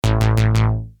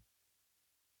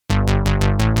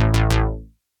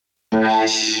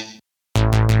Okay.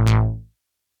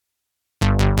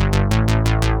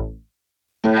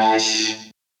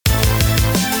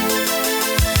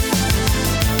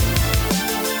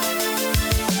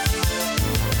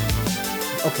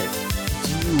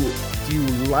 Do you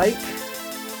like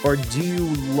or do you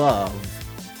love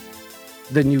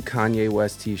the new Kanye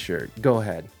West T-shirt? Go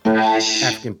ahead,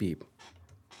 African Peep.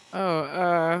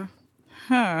 Oh,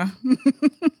 huh.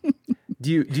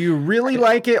 Do you really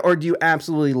like it or do you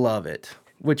absolutely love it?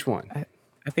 Which one?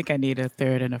 I think I need a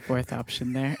third and a fourth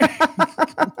option there.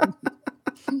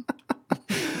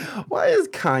 Why is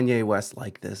Kanye West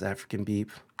like this, African Peep?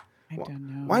 I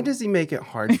don't know. Why does he make it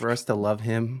hard for us to love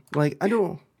him? Like, I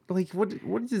don't like what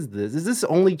is this? Is this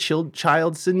only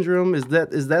child syndrome? Is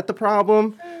that the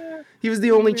problem? He was the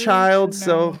only child,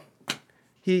 so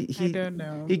I don't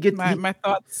know. He gets my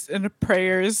thoughts and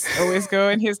prayers always go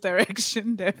in his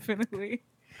direction, definitely.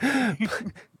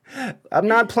 I'm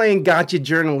not playing gotcha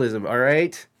journalism, all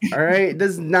right? All right?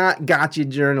 This is not gotcha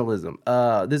journalism.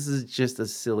 This is just a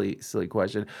silly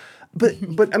question.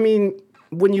 But I mean,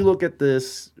 when you look at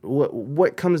this,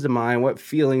 what comes to mind? What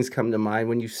feelings come to mind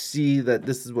when you see that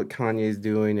this is what Kanye's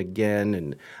doing again?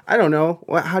 And I don't know.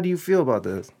 How do you feel about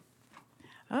this?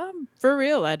 For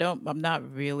real, I'm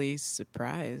not really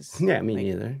surprised. Yeah, me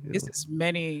neither. This is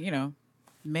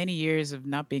many years of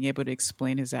not being able to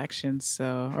explain his actions,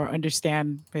 or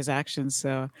understand his actions.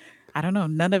 So I don't know.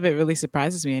 None of it really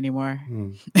surprises me anymore.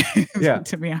 Yeah.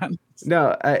 To be honest.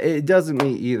 No, it doesn't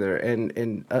me either.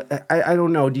 And I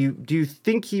don't know. Do you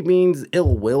think he means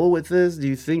ill will with this? Do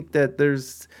you think that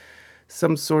there's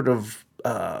some sort of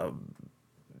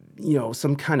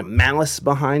some kind of malice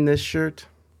behind this shirt?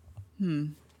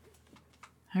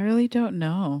 I really don't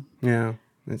know. Yeah,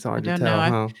 it's hard to Don't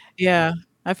tell, know. huh? Yeah,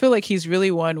 I feel like he's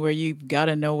really one where you've got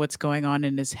to know what's going on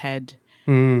in his head,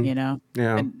 Mm, you know?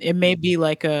 yeah. And it may be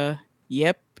like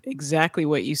yep, exactly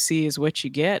what you see is what you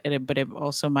get. But it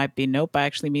also might be, nope, I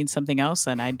actually mean something else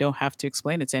and I don't have to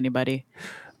explain it to anybody.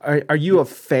 Are you a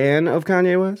fan of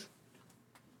Kanye West?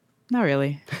 Not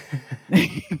really.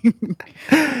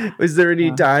 Was there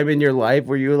any time in your life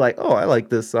where you were like, "Oh, I like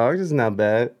this song. It's not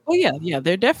bad." Oh, yeah.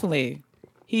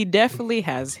 He definitely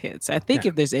has hits. I think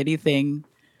if there's anything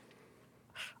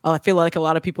I feel like a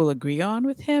lot of people agree on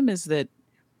with him is that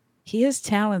he is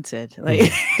talented.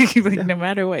 Like, no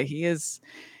matter what, he is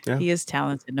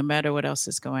talented, no matter what else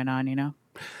is going on, you know?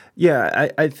 Yeah,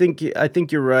 I think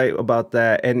you're right about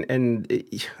that, and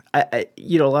a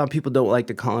lot of people don't like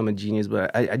to call him a genius,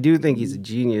 but I do think he's a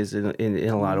genius in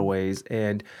a lot of ways,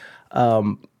 and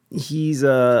he's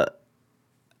I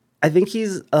think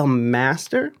he's a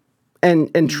master,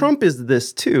 and Trump is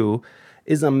this too,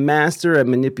 is a master at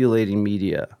manipulating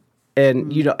media.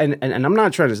 And and I'm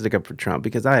not trying to stick up for Trump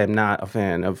because I am not a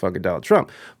fan of fucking Donald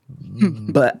Trump,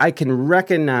 but I can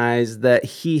recognize that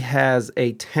he has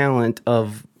a talent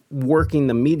of working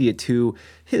the media to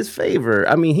his favor.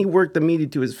 I mean, he worked the media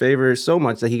to his favor so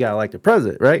much that he got elected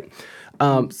president, right?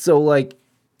 So like,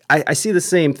 I see the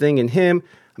same thing in him.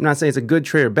 I'm not saying it's a good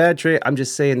trait or bad trait. I'm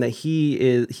just saying that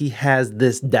he has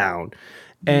this down,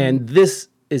 and this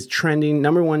is trending,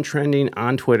 #1 trending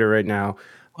on Twitter right now.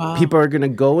 Wow. People are going to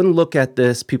go and look at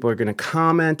this. People are going to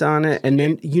comment on it. And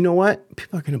then, you know what?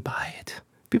 People are going to buy it.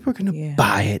 People are going to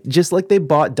buy it. Just like they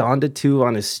bought Donda 2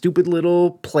 on his stupid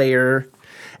little player.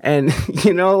 And,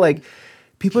 like,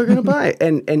 people are going to buy it.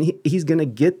 And he's going to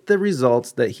get the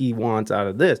results that he wants out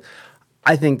of this.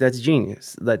 I think that's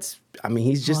genius.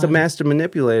 He's just a master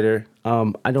manipulator.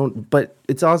 But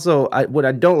it's also, what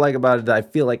I don't like about it, I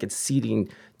feel like it's seeding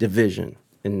division.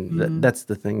 And that's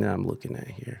the thing that I'm looking at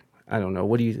here. I don't know.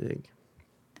 What do you think?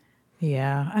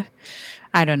 Yeah,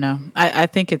 I don't know. I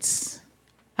think it's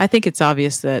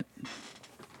obvious that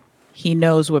he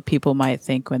knows what people might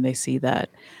think when they see that.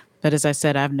 But as I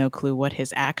said, I have no clue what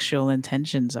his actual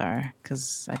intentions are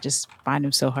because I just find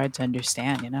him so hard to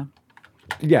understand,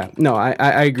 Yeah, no,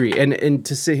 I agree. And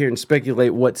to sit here and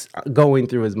speculate what's going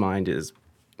through his mind is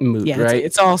moot, right?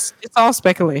 It's all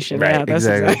speculation. Right, Yeah, that's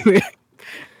exactly.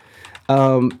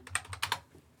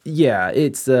 Yeah,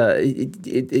 it's but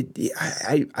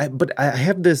I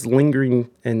have this lingering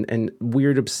and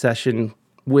weird obsession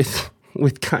with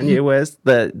Kanye West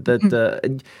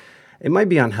that it might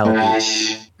be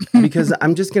unhealthy because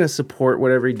I'm just gonna support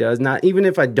whatever he does. Not even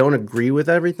if I don't agree with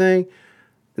everything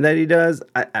that he does,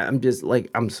 I'm just like,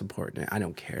 I'm supporting it. I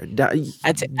don't care. I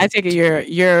take it you're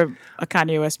a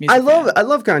Kanye West music I fan.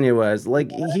 love Kanye West.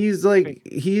 He's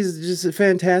just a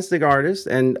fantastic artist,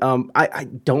 and I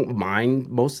don't mind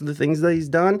most of the things that he's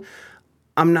done.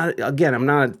 I'm not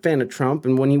a fan of Trump.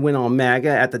 And when he went on MAGA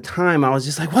at the time, I was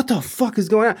just like, what the fuck is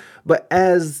going on? But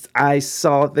as I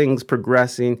saw things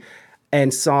progressing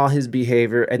and saw his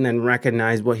behavior and then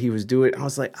recognized what he was doing, I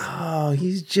was like, oh,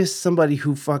 he's just somebody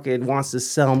who fucking wants to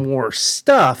sell more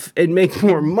stuff and make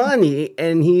more money.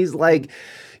 And he's like,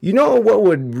 you know what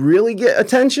would really get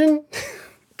attention?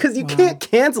 Because you can't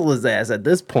cancel his ass at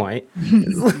this point.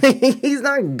 It's like, he's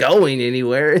not going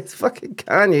anywhere. It's fucking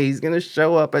Kanye. He's going to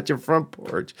show up at your front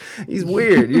porch. He's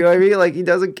weird. You know what I mean? Like, he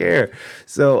doesn't care.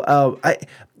 So,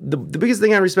 the biggest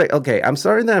thing I respect, okay, I'm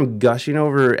sorry that I'm gushing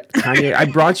over Kanye. I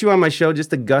brought you on my show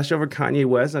just to gush over Kanye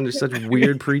West under such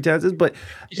weird pretenses, but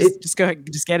just go ahead,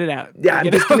 just get it out. yeah, I'm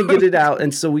just going to get it out.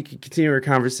 And so we can continue our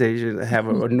conversation, have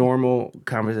a normal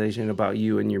conversation about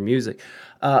you and your music.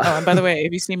 And by the way,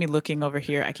 if you see me looking over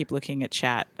here, I keep looking at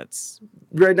chat. That's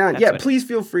right now. that's Yeah, what please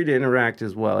feel free to interact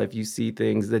as well. If you see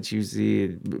things that you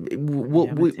see,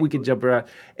 we can jump around.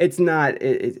 It's not.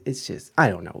 It's just I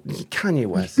don't know. Kanye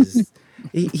West is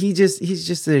he's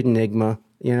just an enigma,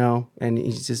 you know, and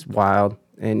he's just wild,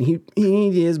 and he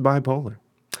is bipolar.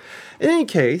 In any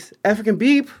case, African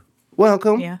Beep,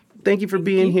 welcome. Yeah. Thank you for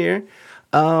being you. here.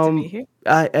 to be here.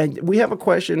 And we have a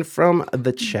question from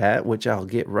the chat, which I'll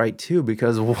get right to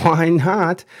because why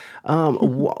not?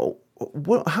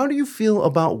 How do you feel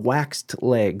about waxed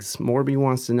legs? Morby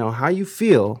wants to know how you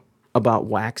feel about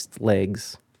waxed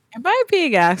legs. Am I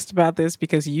being asked about this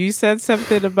because you said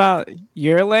something about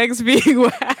your legs being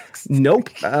waxed? Nope.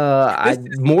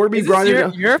 Morby Is brought this it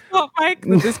up. your fault, Mike,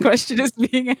 that this question is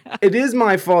being asked? It is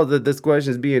my fault that this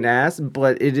question is being asked,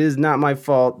 but it is not my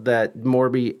fault that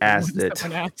Morby asked When it.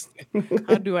 someone asked,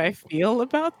 how do I feel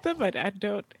about them? I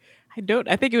don't.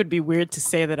 I think it would be weird to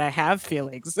say that I have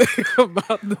feelings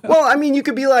about them. Well, I mean, you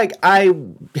could be like, I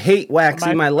hate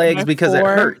waxing my legs Am I because it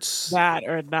for hurts. that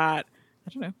or not.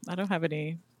 I don't know. I don't have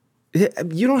any.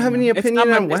 You don't have any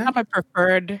opinion on It's wax? not my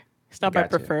preferred. It's not my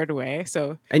Gotcha. preferred way.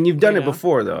 So And you've done you it know,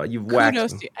 before, though. You've waxed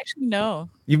kudos them. to actually no.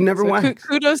 You've never So waxed?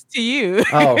 kudos to you.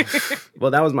 Oh,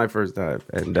 well, that was my first time.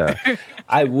 And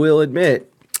I will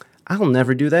admit, I'll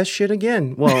never do that shit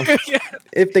again. Well,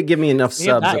 if they give me enough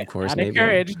subs, of course. Not Maybe.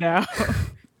 encouraged now.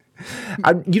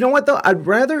 You know what, though? I'd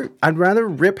rather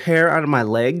rip hair out of my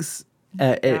legs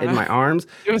and my arms.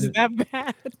 It was that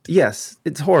bad. Yes,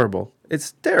 it's horrible.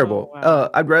 It's terrible. Oh, wow.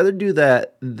 I'd rather do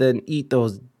that than eat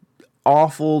those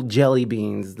awful jelly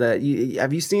beans.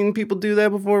 Have you seen people do that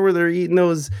before, where they're eating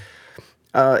those?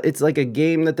 It's like a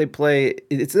game that they play.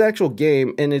 It's an actual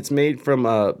game, and it's made from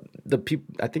the people.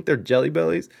 I think they're Jelly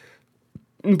Bellies,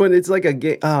 but it's like a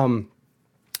game.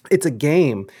 It's a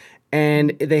game,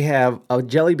 and they have a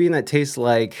jelly bean that tastes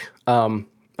like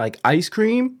ice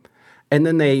cream. And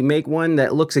then they make one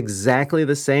that looks exactly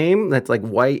the same, that's like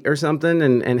white or something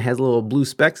and has little blue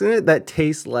specks in it, that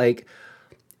tastes like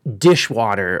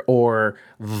dishwater or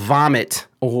vomit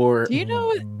or Do you know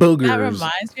what boogers. that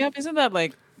reminds me of? Isn't that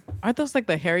like, aren't those like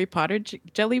the Harry Potter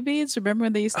jelly beans? Remember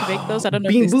when they used to make those? I don't know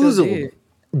if they still Bean do. Boozled.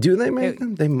 Do they make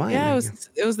them? They might. Yeah, make them.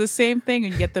 it was the same thing. You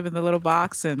get them in the little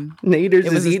box, and Naders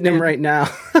it was is the eating them same. right now.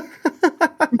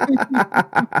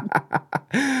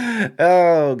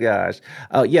 Oh gosh.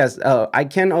 Oh yes. I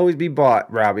can always be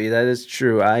bought, Robbie. That is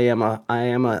true. I am a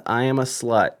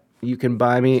slut. You can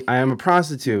buy me. I am a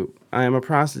prostitute. Oh my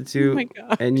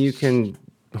gosh. And you can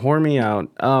whore me out.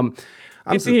 I'm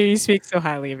Good to hear you speak so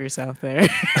highly of yourself there.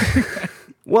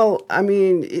 Well, I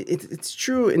mean, it's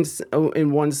true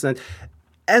in one sense.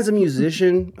 As a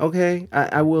musician, okay,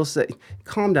 I will say,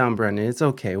 calm down, Brendan. It's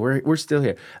okay. We're still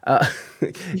here.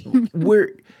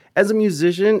 As a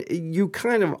musician, you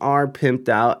kind of are pimped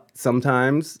out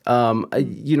sometimes.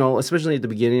 You know, especially at the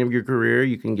beginning of your career,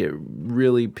 you can get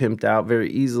really pimped out very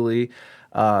easily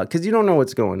because you don't know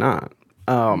what's going on.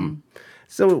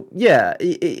 So yeah,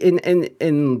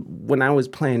 and when I was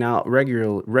playing out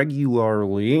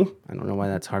regularly, I don't know why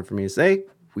that's hard for me to say.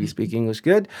 We speak English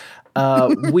good.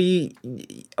 When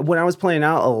I was playing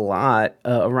out a lot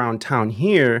around town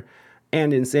here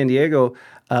and in San Diego,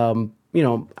 you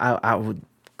know, I would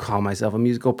call myself a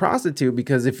musical prostitute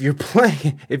because if you're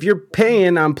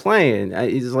paying, I'm playing.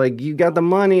 It's like, you got the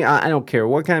money. I don't care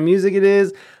what kind of music it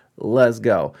is. Let's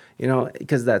go, you know,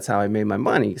 because that's how I made my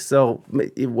money. So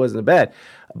it wasn't bad,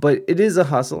 but it is a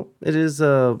hustle. It is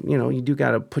you know, you do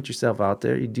got to put yourself out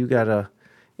there. You do got to,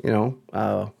 you know,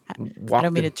 walk. I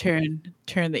don't mean to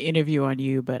turn the interview on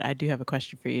you, but I do have a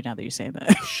question for you now that you're saying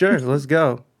that. Sure, let's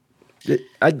go.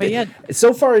 But yeah.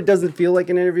 So far it doesn't feel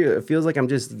like an interview. It feels like I'm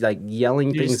just like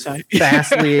yelling You're things just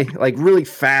fastly, like really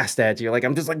fast at you. Like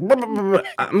I'm just like, "Blah, blah, blah, blah."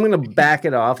 I'm gonna back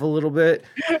it off a little bit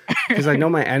because I know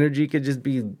my energy could just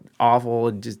be awful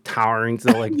and just towering.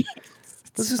 So like,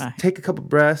 Let's It's just fine. take a couple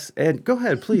breaths and go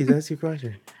ahead, please ask your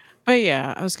question. But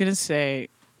yeah, I was gonna say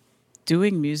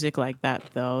doing music like that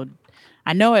though,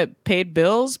 I know it paid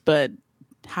bills, but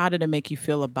how did it make you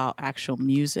feel about actual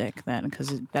music then?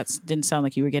 Because that didn't sound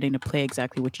like you were getting to play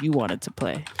exactly what you wanted to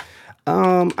play.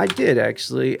 I did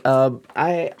actually.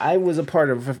 I was a part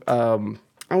of.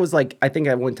 I was like, I think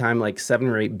at one time like 7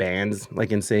 or 8 bands,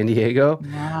 like in San Diego.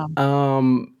 Wow.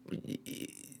 Um,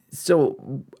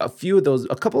 so a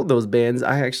couple of those bands,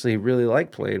 I actually really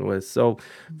like playing with. So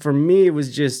for me, it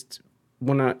was just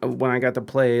when I got to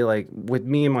play like with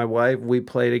me and my wife, we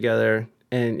play together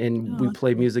and we Oh,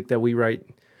 play okay. music that we write.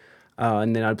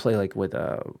 And then I'd play like with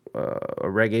a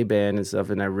reggae band and stuff,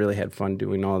 and I really had fun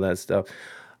doing all that stuff.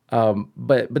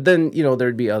 But then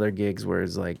there'd be other gigs where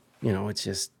it's like it's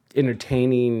just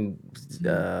entertaining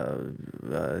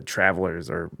Mhm. travelers,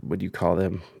 or what do you call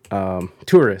them,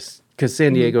 tourists, because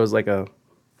San Mhm. Diego is like a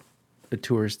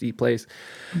touristy place.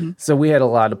 Mhm. So we had a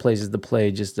lot of places to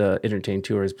play just to entertain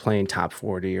tourists, playing top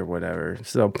 40 or whatever.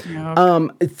 So Yeah,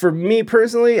 okay. for me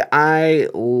personally, I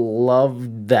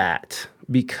love that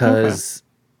Okay. because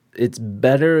it's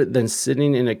better than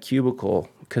sitting in a cubicle,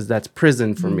 because that's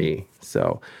prison for Mhm. me.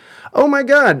 So, oh my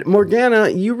God, Morgana,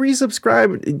 you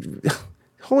resubscribed.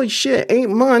 Holy shit, 8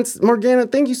 months. Morgana,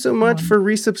 thank you so much Um, for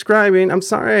resubscribing. I'm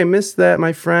sorry I missed that,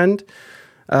 my friend.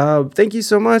 Thank you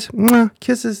so much. Mwah.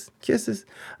 Kisses, kisses.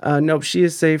 Nope, she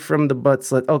is safe from the butt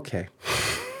slut. Okay.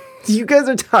 You guys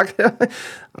are talking.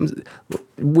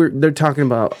 They're talking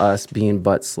about us being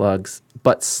butt slugs,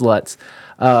 butt sluts.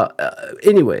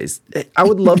 Anyways, I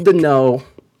would love to know,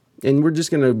 and we're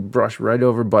just gonna brush right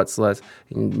over butt sluts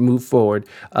and move forward.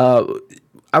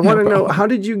 I want no to know, problem. how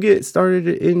did you get started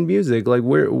in music? Like,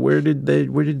 where did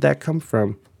that come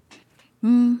from?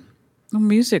 Mm, well,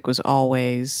 music was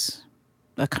always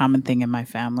a common thing in my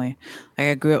family. Like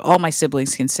I grew up, all my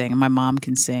siblings can sing, and my mom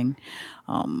can sing.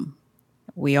 Um,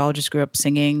 we all just grew up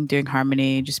singing, doing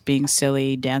harmony, just being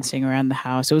silly, dancing around the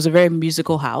house. It was a very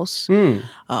musical house. Hmm.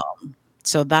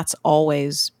 So that's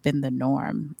always been the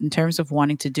norm. In terms of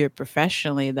wanting to do it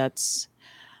professionally, that's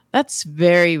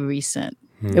very recent.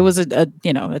 It was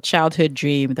a childhood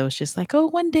dream that was just like, oh,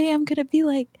 one day I'm gonna be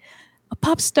like a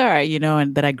pop star,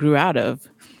 and that I grew out of.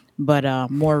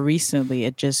 But more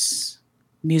recently,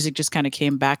 music just kind of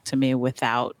came back to me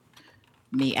without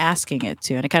me asking it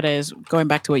to. And it kind of is going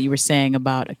back to what you were saying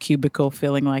about a cubicle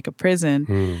feeling like a prison.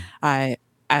 Hmm. I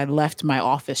I left my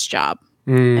office job,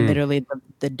 and Hmm. literally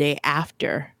the day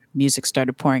after, music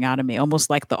started pouring out of me, almost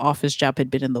like the office job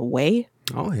had been in the way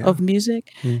Oh yeah. of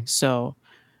music. Hmm. So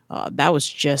that was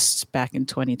just back in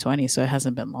 2020, so it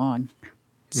hasn't been long.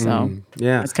 So Hmm.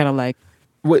 Yeah. it's kind of like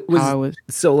What how I was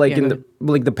was. so like Yeah, go in the ahead.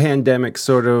 like the pandemic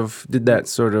sort of did that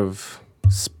sort of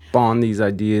spawn these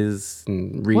ideas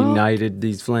and Well, reignited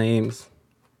these flames?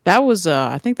 that was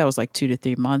I think that was like 2 to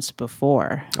 3 months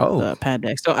before Oh. the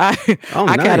pandemic. So I Oh,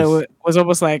 I kind nice. of was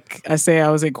almost like I say I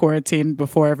was in quarantine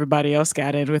before everybody else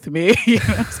got in with me,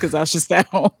 because I was just at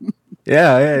home.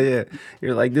 Yeah, yeah, yeah.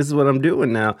 You're like, this is what I'm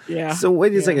doing now. Yeah, So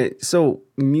wait a yeah, second. So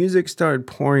music started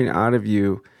pouring out of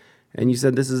you, and you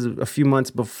said this is a few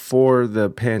months before the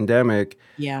pandemic.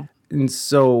 yeah. And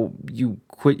so you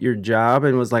quit your job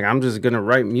and was like, I'm just gonna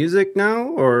write music now?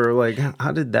 Or like,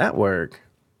 how did that work?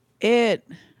 It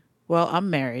Well, I'm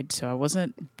married, so I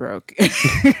wasn't broke. I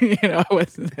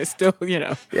still,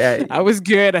 Yeah, I was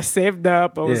good. I saved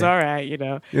up. I was yeah, all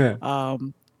right. yeah.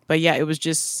 Um, but yeah, it was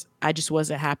just I just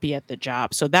wasn't happy at the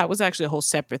job. So that was actually a whole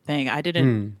separate thing. I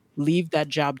didn't Hmm. leave that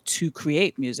job to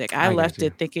create music. I I got left you.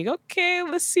 it thinking, okay,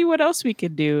 let's see what else we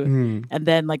can do. Hmm. And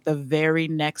then like the very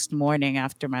next morning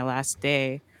after my last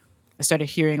day, I started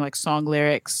hearing like song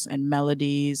lyrics and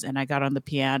melodies, and I got on the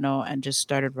piano and just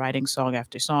started writing song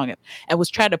after song, and was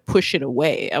trying to push it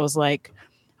away. I was like,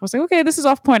 okay, this is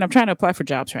off point. I'm trying to apply for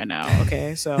jobs right now.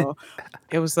 Okay. So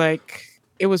it was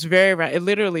very right. It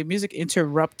literally music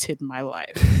interrupted my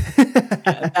life.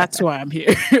 And that's why I'm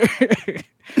here.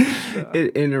 So,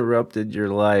 It interrupted your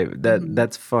life. mhm.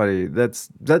 That's funny. That's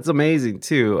amazing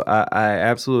too. I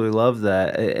absolutely love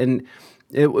that. And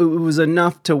it was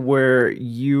enough to where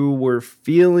you were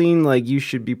feeling like you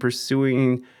should be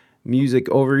pursuing music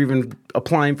over even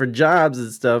applying for jobs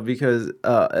and stuff, because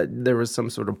there was some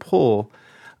sort of pull.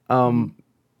 Mhm.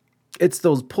 It's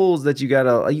those pulls that you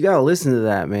gotta listen to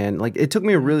that, man. Like, it took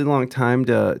me a Yeah. really long time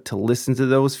to listen to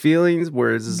those feelings,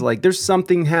 where it's Mhm. like there's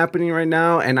something happening right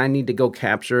now and I need to go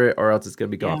capture it, or else it's gonna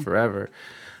be gone Yeah. forever.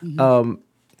 Mhm.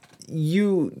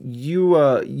 You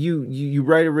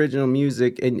write original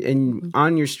music, and Mhm.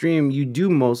 on your stream you do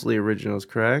mostly originals,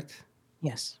 correct?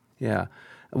 Yes. Yeah.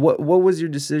 What was your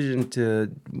decision to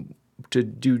to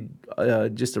do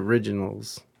just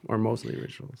originals or mostly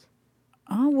originals?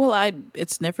 Oh, well, I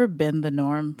it's never been the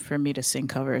norm for me to sing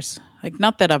covers. Like,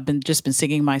 not that I've been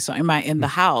singing my song in the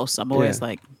house. I'm Yeah. always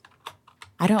like,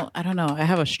 I don't know. I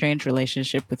have a strange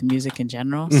relationship with music in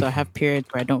general. So I have periods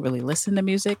where I don't really listen to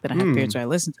music, then I have periods Mm. where I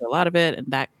listen to a lot of it, and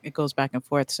that it goes back and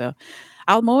forth. So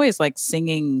I'm always like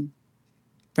singing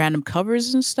random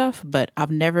covers and stuff, but I've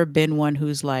never been one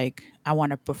who's like, I want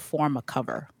to perform a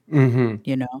cover, Hmm.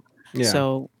 you know? Yeah.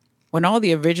 So when all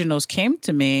the originals came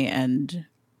to me and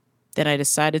then I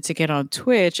decided to get on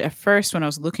Twitch, at first when I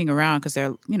was looking around, because there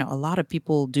are, a lot of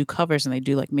people do covers and they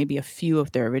do like maybe a few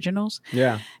of their originals.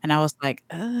 Yeah. And I was like,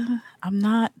 I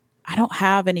don't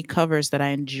have any covers that I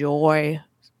enjoy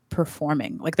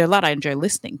performing. Like there are a lot I enjoy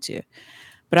listening to.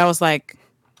 But I was like,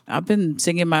 I've been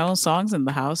singing my own songs in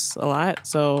the house a lot.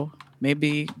 So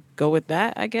maybe go with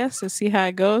that, I guess, and see how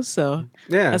it goes. So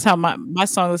Yeah. that's how my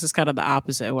song list is kind of the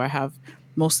opposite, where I have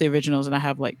mostly originals and I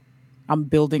have like I'm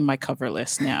building my cover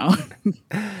list now.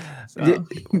 Yeah,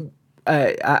 So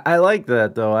I like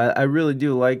that though. I really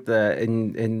do like that,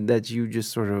 and that you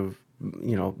just sort of,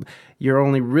 you know, you're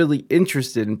only really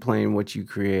interested in playing what you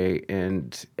create, yeah.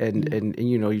 and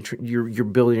you're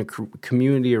building a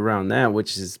community around that,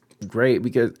 which is great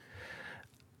because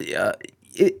uh,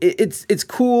 it's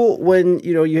cool when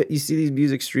you see these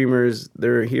music streamers.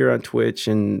 They're here on Twitch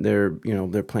and they're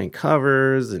playing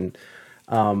covers, and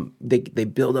they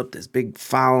build up this big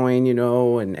following,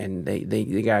 and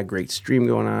they got a great stream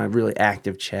going on, a really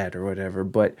active chat or whatever.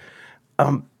 But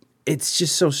it's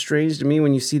just so strange to me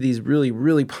when you see these really,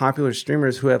 really popular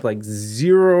streamers who have like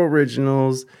zero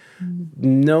originals, Mhm.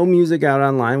 no music out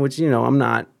online, which I'm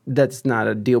not. That's not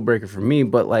a deal breaker for me,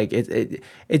 but like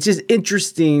it's just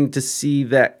interesting to see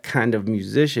that kind of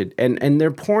musician, and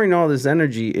they're pouring all this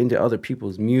energy into other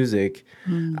people's music. I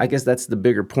Mm. guess that's the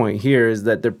bigger point here, is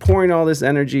that they're pouring all this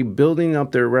energy, building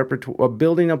up their repertoire,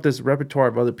 building up this repertoire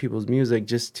of other people's music,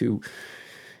 just to,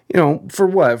 for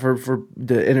what? For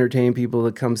to entertain people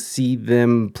to come see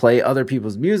them play other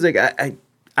people's music.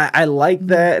 I like Mm.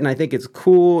 that, and I think it's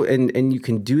cool, and you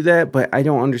can do that, but I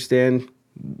don't understand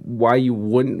why you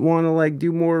wouldn't want to like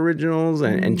do more originals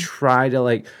and Mm. try to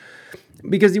like,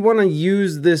 because you want to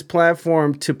use this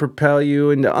platform to propel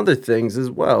you into other things as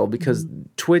well, because Mm.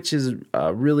 Twitch is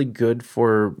really good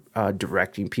for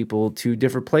directing people to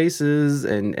different places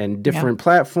and Yeah. different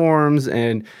platforms,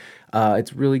 and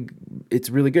it's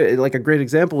really good. Like a great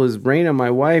example is Raina, my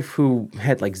wife, who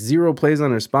had like zero plays on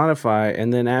her Spotify,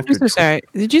 and then I'm after so sorry.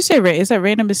 Did you say Is that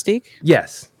Raina Mystique?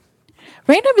 yes,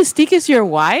 Raina Mystique is your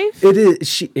wife?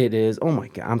 it is. Oh my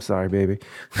god, I'm sorry, baby.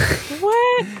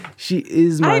 What? She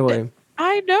is I my kn wife.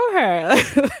 I know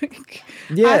her. Like,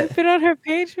 Yeah. I've been on her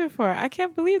page before. I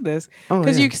can't believe this. Oh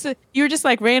Because yeah. you were just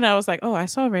like Raina. I was like, "Oh, I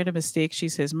saw Raina Mystique.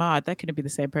 She's his mod. That couldn't be the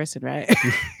same person, right?"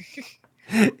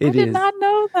 I It did is. not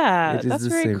know It that. is That's the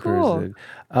very same cool. person.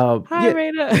 Hi, Yeah.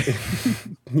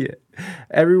 Raina. Yeah.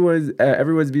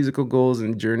 Everyone's musical goals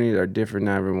and journey are different.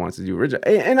 Not everyone wants to do original,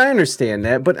 and I understand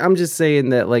that. But I'm just saying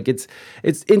that like it's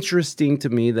interesting to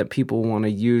me that people want to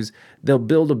use. They'll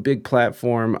build a big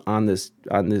platform on this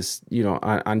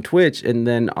on Twitch, and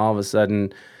then all of a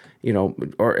sudden,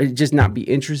 or just not be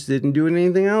interested in doing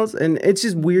anything else. And it's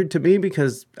just weird to me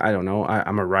because I don't know.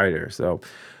 I'm a writer, so.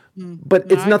 But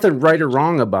No, it's I nothing right or get you.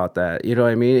 wrong about that. You know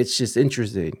what I mean? It's just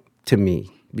interesting to me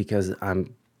because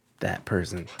I'm that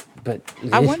person. But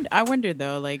I wonder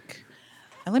though, like,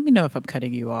 and let me know if I'm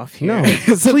cutting you off here. no,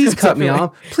 please Sometimes I cut me feel like,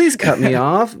 off. Please cut me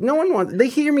off. No one wants. They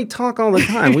hear me talk all the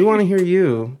time. We want to hear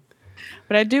you.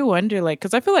 but I do wonder, like,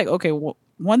 because I feel like, okay,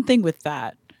 one thing with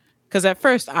that, because at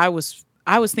first I was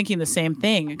thinking the same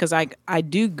thing, because I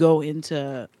do go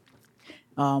into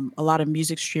a lot of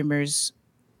music streamers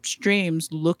streams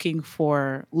looking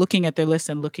at their list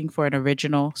and looking for an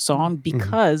original song, Mhm.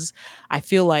 because I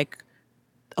feel like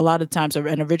a lot of times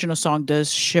an original song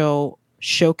does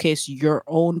showcase your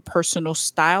own personal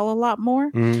style a lot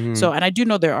more. So, Mhm. and I do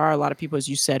know there are a lot of people, as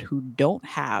you said, who don't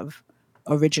have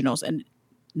originals, and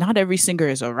not every singer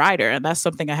is a writer, and that's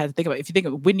something I had to think about. If you think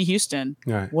of Whitney Houston,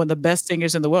 Right. one of the best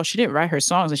singers in the world, she didn't write her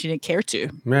songs and she didn't care to.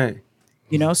 Right.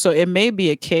 So it may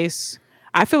be a case.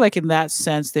 I feel like in that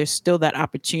sense, there's still that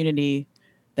opportunity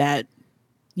that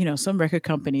some record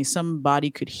company,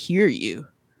 somebody could hear you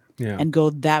Yeah. and go,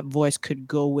 that voice could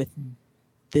go with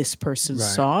this person's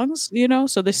Right. songs.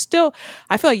 So there's still,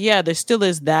 I feel like, yeah, there still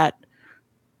is that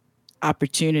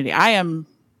opportunity. I'm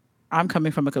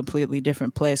coming from a completely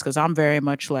different place, because I'm very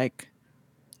much like,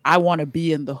 I want to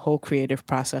be in the whole creative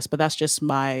process, but that's just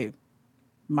my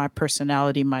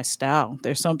personality, my style.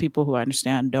 There's some people who I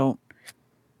understand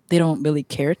they don't really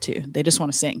care to. They just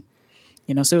want to sing.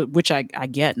 So which I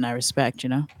get and I respect.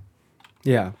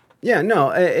 Yeah. Yeah, no,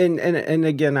 and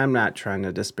again, I'm not trying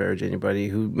to disparage anybody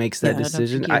who makes that Yeah, I don't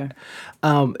decision. think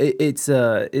you're.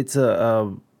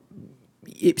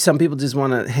 Some people just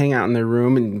want to hang out in their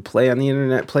room and play on the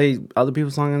internet, play other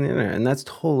people's songs on the internet, and that's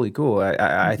totally cool. I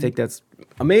Mhm. think that's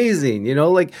amazing,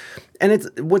 like, and it's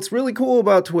what's really cool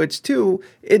about Twitch too.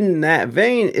 In that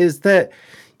vein, is that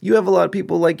you have a lot of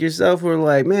people like yourself who are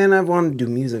like, man, I've wanted to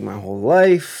do music my whole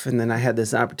life, and then I had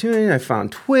this opportunity. I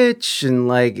found Twitch, and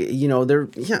like,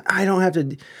 yeah, I don't have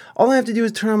to. All I have to do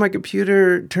is turn on my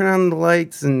computer, turn on the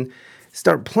lights, and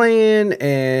start playing,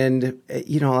 and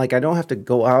like I don't have to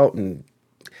go out and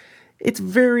it's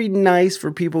very nice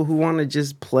for people who want to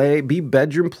just play, be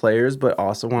bedroom players, but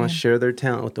also want to Yeah, share their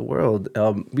talent with the world.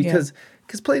 yeah. Because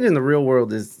playing in the real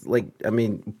world is like, I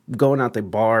mean, going out to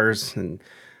bars and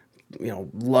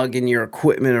lugging your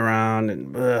equipment around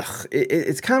and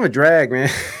it's kind of a drag, man.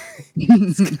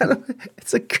 it's kind of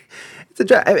it's a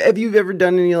drag. Have you ever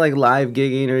done any like live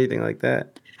gigging or anything like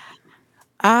that?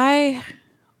 I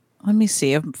Let me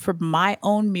see. For my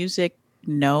own music,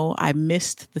 no, I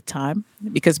missed the time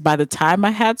because by the time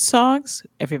I had songs,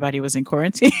 everybody was in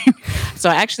quarantine. So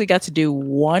I actually got to do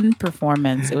one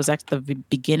performance. It was at the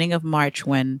beginning of March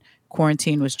when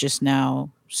quarantine was just now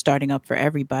starting up for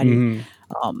everybody. Hmm.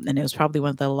 And it was probably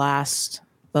one of the last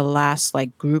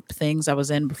like group things I was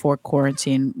in before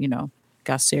quarantine,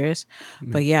 got serious.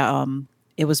 But yeah,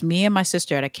 it was me and my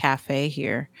sister at a cafe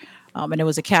here. And it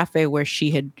was a cafe where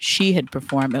she had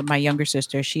performed. My younger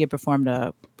sister, she had performed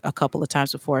a couple of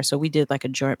times before, so we did like a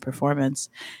joint performance.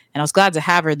 And I was glad to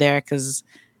have her there because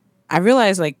I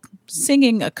realized like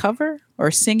singing a cover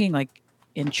or singing like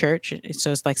in church,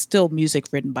 so it's like still music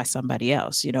written by somebody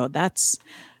else. That's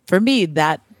for me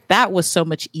that was so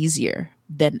much easier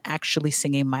than actually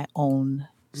singing my own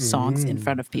songs in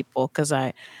front Hmm. of people because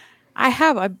I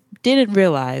didn't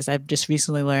realize. I've just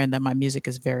recently learned that my music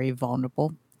is very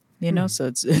vulnerable, so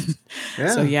it's so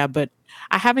Yeah. yeah, but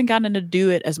I haven't gotten to do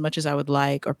it as much as I would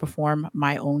like or perform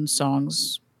my own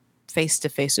songs face to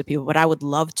face with people, but I would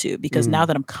love to because now Mhm.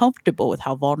 that I'm comfortable with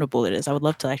how vulnerable it is, I would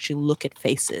love to actually look at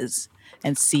faces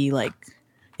and see like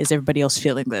is everybody else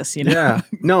feeling this? Yeah.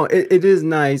 No, it is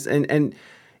nice, and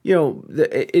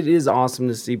it is awesome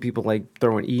to see people like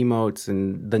throwing emotes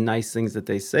and the nice things that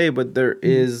they say, but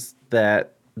Mhm.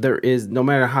 there is, no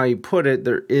matter how you put it,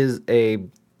 there is a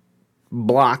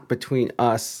block between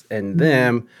us and Mhm.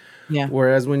 them. Yeah.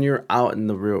 Whereas when you're out in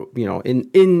the real,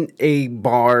 in a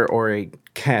bar or a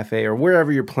cafe or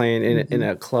wherever you're playing, in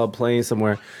Mhm. a club playing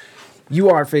somewhere, you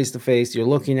are face to face. You're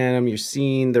looking at them. You're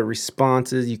seeing the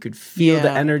responses. You could feel the Yeah. You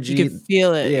can energy.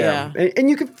 feel it. Yeah, Yeah. and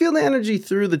you can feel the energy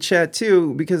through the chat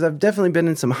too. Because I've definitely been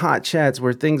in some hot chats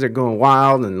where things are going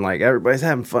wild and like everybody's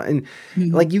having fun. And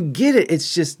Mhm. like you get it.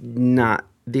 It's just not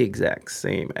the exact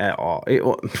same at all.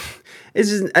 It's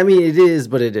just. I mean, it is,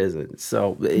 but it isn't.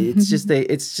 So it's just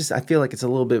a. It's just. I feel like it's a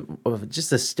little bit of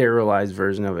just a sterilized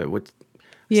version of it, which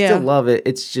still Yeah. love it.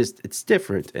 It's just it's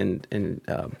different, and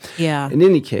Yeah. in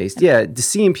any case, yeah,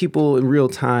 seeing people in real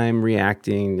time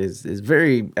reacting is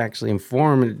very actually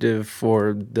informative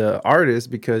for the artist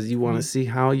because you want to Mhm. see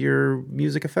how your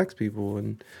music affects people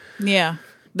and Yeah.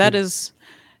 That is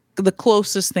the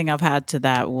closest thing I've had to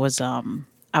that was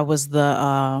I was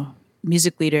the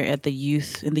music leader at the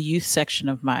youth section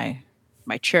of my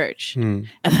church. hmm.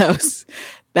 And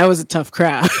that was a tough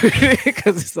crowd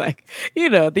because it's like,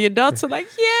 the adults are like,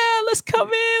 yeah, let's come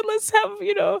in, let's have,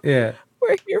 Yeah.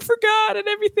 we're here for God and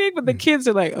everything. But the kids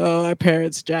are like, oh, our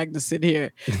parents dragged us in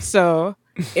here. So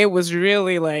it was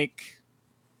really like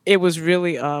it was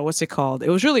really what's it called? It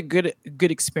was really good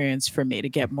experience for me to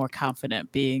get more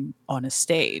confident being on a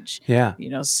stage. Yeah.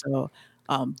 So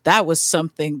that was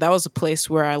a place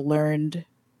where I learned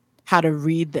how to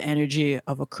read the energy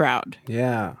of a crowd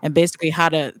Yeah. and basically how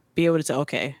to be able to say,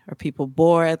 okay, are people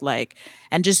bored? Like,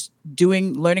 and just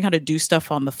learning how to do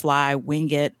stuff on the fly,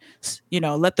 wing it,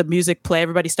 let the music play.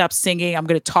 Everybody stop singing. I'm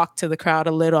going to talk to the crowd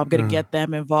a little. I'm going to Uh, get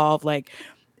them involved. Like,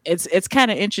 it's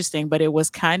kind of interesting, but it was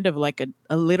kind of like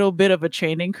a little bit of a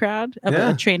training crowd of a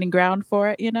yeah. training ground for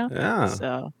it. Yeah.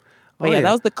 So, but Oh yeah, that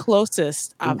yeah. was the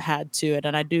closest I've Mm, had to it,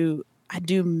 and I do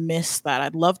miss that.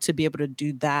 I'd love to be able to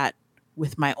do that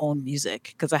with my own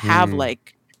music because mm.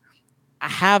 I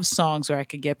have songs where I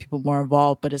could get people more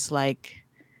involved, but it's like,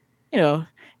 you know,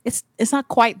 it's not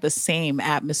quite the same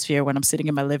atmosphere when I'm sitting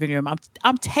in my living room.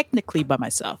 I'm technically by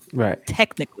myself. Right.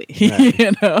 Technically, Right.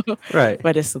 you know. Right.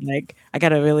 But it's like I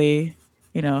gotta really,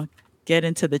 you know, get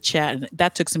into the chat. And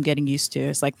that took some getting used to.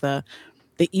 It's like the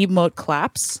emote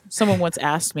claps. Someone once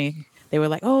asked me, they were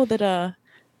like, oh, that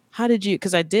how did you,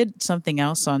 because I did something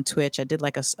else on Twitch. I did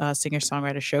like a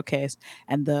singer-songwriter showcase,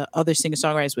 and the other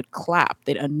singer-songwriters would clap.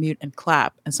 They'd unmute and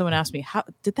clap. And someone asked me, how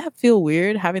did that feel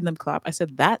weird having them clap? I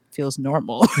said, that feels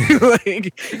normal.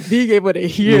 Like being able to Yeah,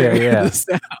 hear the yeah.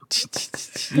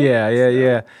 sound. Yeah,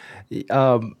 yeah,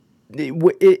 yeah.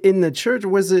 In the church,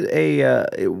 was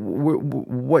it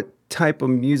what type of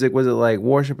music was it? Like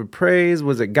worship and praise?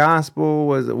 Was it gospel?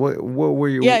 Was it what were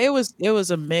Yeah, you? it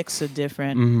was a mix of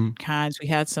different Hmm. kinds. We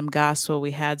had some gospel,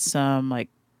 we had some like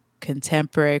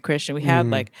contemporary Christian. We had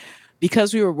Hmm. like,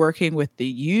 because we were working with the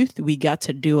youth, we got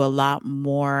to do a lot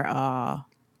more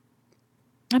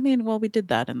I mean, well, we did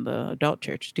that in the adult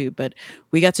church too, but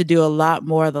we got to do a lot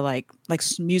more of the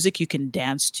music you can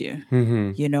dance to.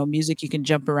 Hmm. Music you can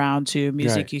jump around to, Right.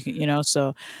 music you can,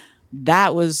 so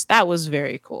that was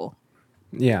very cool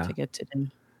Yeah. to get to do.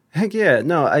 Heck yeah.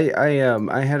 No,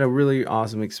 I had a really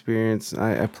awesome experience.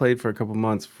 I played for a couple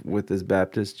months with this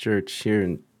Baptist church here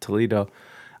in Toledo.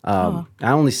 Oh.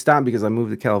 I only stopped because I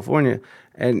moved to California,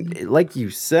 and Mhm. like you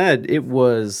said,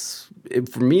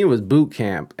 for me it was boot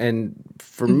camp, and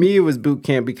for Mhm. me it was boot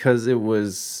camp because it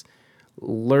was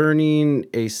learning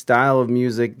a style of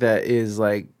music that is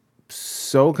like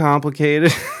so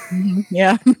complicated Mhm.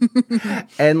 Yeah.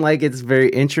 and like it's very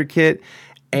intricate,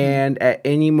 Mhm. and at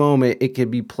any moment it could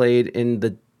be played in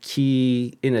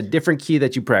a different key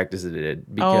that you practice it in,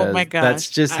 Oh my because that's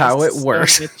gosh, just I how it so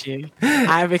works. get you.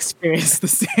 I've experienced the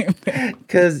same thing.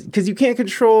 Because you can't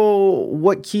control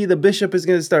what key the bishop is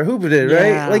going to start hooping in, right?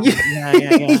 Yeah, Like you, yeah,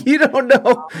 yeah, yeah. you don't know.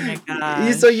 Oh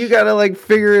my So you gosh. gotta like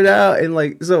figure it out, and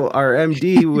like so our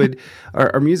MD would,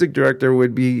 our music director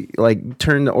would be like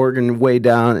turn the organ way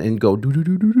down and go do do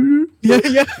do do do Yeah,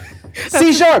 do, yeah.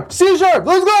 C sharp, C sharp,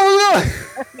 let's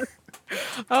go.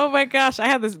 Oh my gosh, I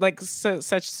had this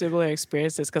such similar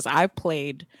experiences because I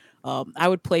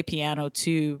would play piano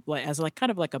too, like as like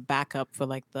kind of like a backup for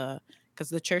like because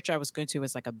the church I was going to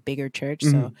was like a bigger church,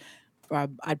 so Mhm.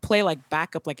 I'd play like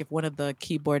backup, like if one of the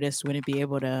keyboardists wouldn't be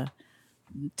able to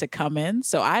come in,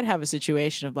 so I'd have a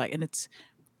situation of like, and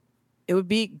it would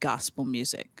be gospel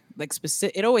music. Like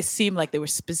specific, it always seemed like they were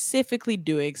specifically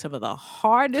doing some of the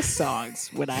hardest songs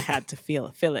when I had to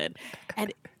fill in,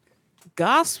 and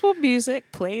gospel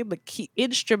music, playing the key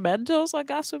instrumentals on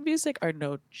gospel music are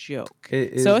no joke.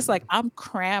 It So is, it's like I'm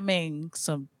cramming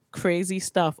some crazy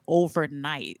stuff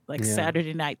overnight, like yeah.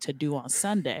 Saturday night to do on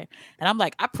Sunday. And I'm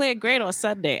like, I played great on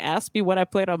Sunday. Ask me what I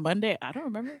played on Monday. I don't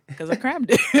remember because I crammed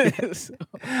it. So,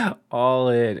 All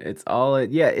in. It's all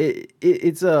in. Yeah,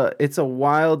 it's a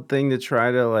wild thing to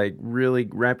try to like really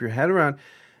wrap your head around,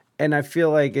 and I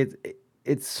feel like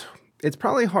it's it's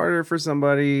probably harder for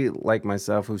somebody like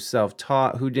myself who's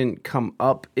self-taught, who didn't come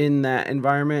up in that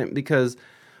environment, because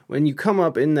when you come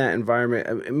up in that environment,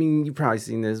 I mean, you've probably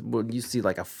seen this, but you see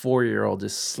like a 4-year-old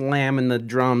just slamming the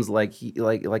drums like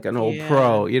like an old yeah.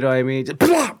 pro, you know what I mean? Just,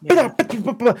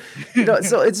 Yeah.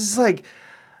 so it's just like,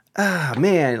 ah,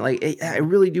 man, like I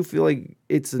really do feel like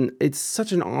it's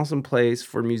such an awesome place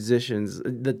for musicians,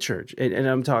 the church, and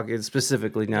I'm talking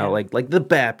specifically now, Yeah. like the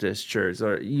Baptist church,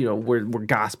 or where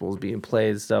gospel is being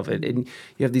played and stuff, and, Mhm. and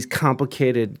you have these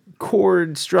complicated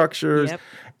chord structures. Yep.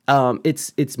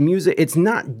 It's music. It's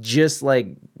not just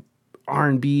like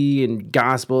R&B and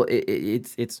gospel.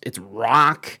 It's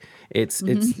rock. It's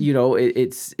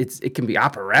Mhm. it can be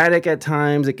operatic at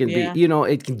times. It can be Yeah.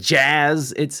 it can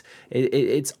jazz. It's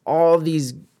all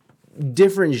these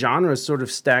different genres sort of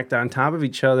stacked on top of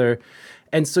each other,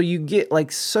 and so you get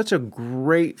like such a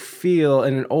great feel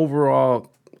and an overall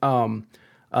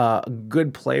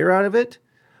good player out of it.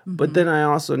 But Mhm. then I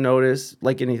also notice,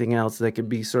 like anything else, that could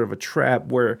be sort of a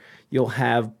trap where you'll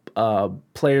have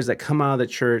players that come out of the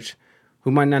church who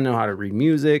might not know how to read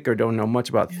music or don't know much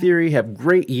about Yeah. theory, have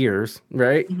great ears,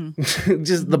 right? Mhm.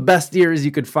 Just the Mhm. best ears you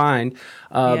could find,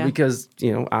 Yeah. because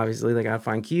obviously they gotta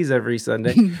find keys every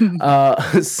Sunday.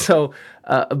 So,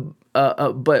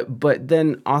 but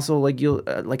then also like you'll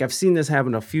like I've seen this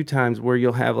happen a few times where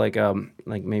you'll have like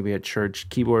maybe a church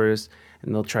keyboardist,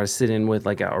 and they'll try to sit in with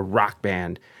like a rock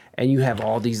band, and you have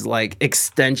all these like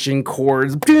extension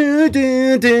chords, just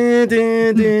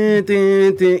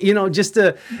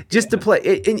to Yeah. play.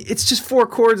 It's just 4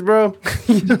 chords, bro.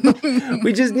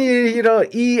 We just need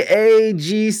E A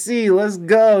G C. Let's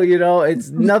go. It's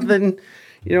nothing.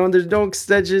 There's no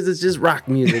extensions. It's just rock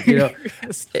music.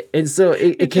 Yes. And so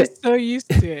it You're can, just so used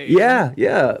to it, yeah.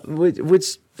 yeah, yeah,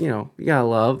 which you gotta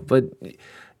love, but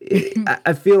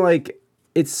I feel like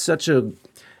it's such a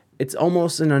it's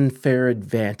almost an unfair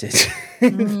advantage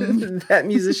Mm. that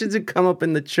musicians who come up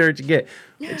in the church get.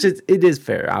 It is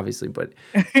fair, obviously, but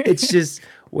it's just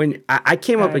when I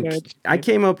came up I in know what you I mean.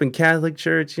 came up in Catholic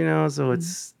church, so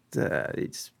Mhm.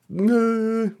 it's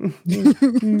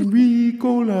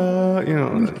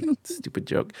Ricola, stupid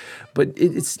joke, but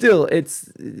it's still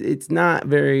it's not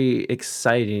very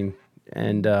exciting,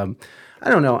 and I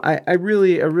don't know. I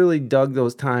really dug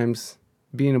those times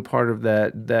being a part of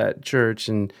that church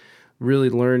and really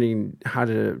learning how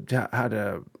to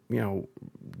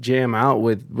jam out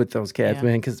with those cats, Yeah.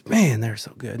 man. Because man, they're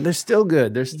so good. They're still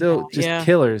good. They're Yeah. still just Yeah.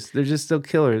 killers. They're just still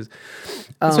killers.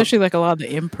 Um, Especially like a lot of the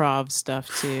improv stuff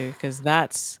too, because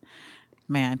that's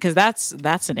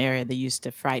an area that used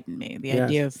to frighten me. The yes.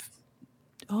 idea of,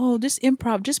 oh, just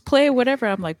improv, just play whatever.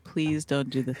 I'm like, please don't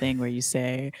do the thing where you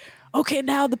say, okay,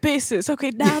 now the basis,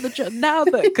 okay, now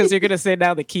the, because you're gonna say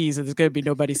now the keys, and there's gonna be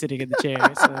nobody sitting in the chair.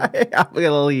 So I'm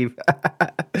gonna leave.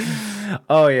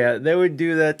 Oh yeah, they would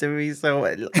do that to me so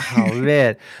much. Oh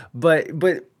man, but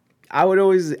I would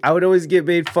always get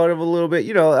made fun of a little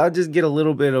bit. I'll just get a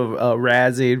little bit of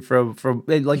razzing from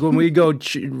like when we go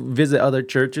visit other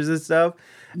churches and stuff.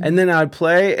 And mhm. then I'd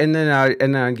play, and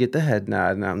then I'd get the head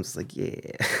nod, and I'm just like, yeah,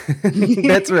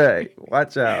 that's right.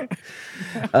 Watch out.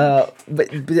 But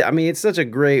I mean, it's such a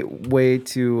great way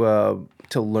to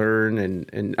learn,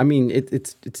 and I mean,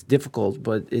 it's difficult,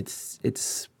 but it's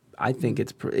I think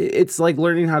it's like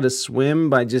learning how to swim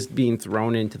by just being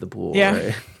thrown into the pool, Yeah.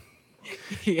 right?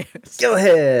 Go Yes.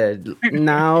 ahead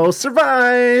now,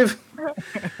 survive.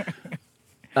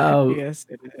 Uh, Yes,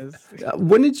 it is.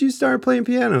 when did you start playing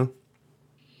piano?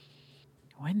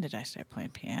 When did I start playing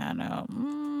piano?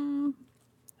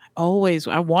 Always.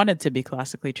 I wanted to be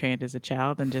classically trained as a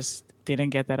child and just didn't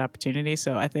get that opportunity.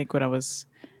 So I think when I was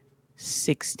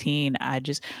 16,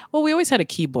 well, we always had a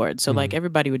keyboard. So like Mhm.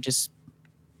 everybody would just,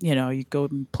 you go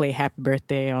and play happy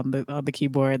birthday on the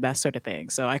keyboard, that sort of thing.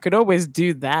 So I could always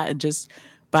do that and just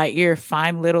by ear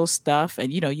find little stuff.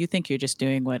 And you think you're just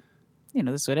doing what,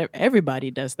 this is what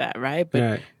everybody does that, right? But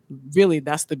Right. really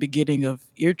that's the beginning of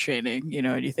ear training,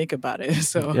 and you think about it.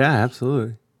 So Yeah,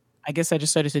 absolutely. I guess I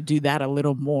just started to do that a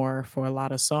little more for a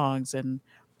lot of songs. And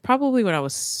probably when I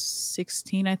was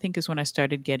 16, I think is when I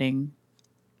started getting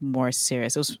more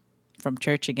serious. It was from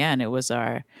church again. It was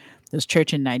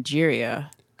church in Nigeria.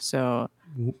 So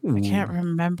I can't Ooh.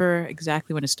 remember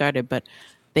exactly when it started, but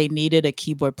they needed a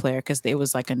keyboard player because it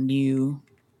was like a new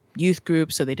youth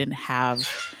group. So they didn't have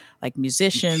like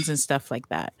musicians and stuff like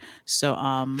that. So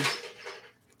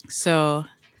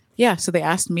yeah, so they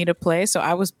asked me to play. So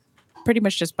I was pretty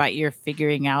much just by ear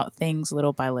figuring out things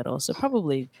little by little. So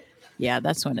probably, yeah,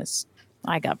 that's when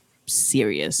I got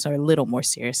serious or a little more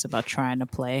serious about trying to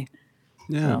play.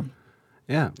 Yeah. So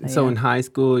Yeah. So yeah. in high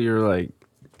school, you're like,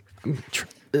 I'm gonna try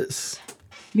this.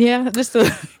 Yeah, just a,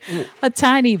 Mm. a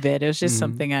tiny bit. It was just Mhm.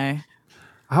 something I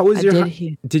How was I your did hi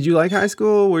here. Did you like high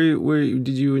school?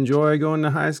 Did you enjoy going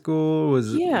to high school?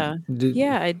 Yeah. Did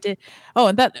Yeah, I did. Oh,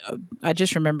 and that I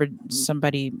just remembered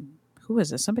somebody. Who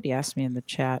was it? Somebody asked me in the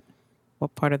chat,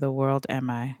 what part of the world am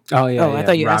I? Oh, yeah, Oh, I yeah,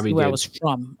 thought you asked Robbie me where I did. was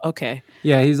from. Okay.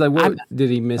 Yeah, he's like, I'm "What did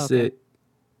he miss okay. it?"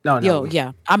 No, Yo, no.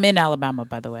 yeah. I'm in Alabama,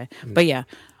 by the way. Mm. But yeah,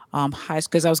 high school,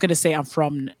 because I was gonna say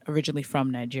originally from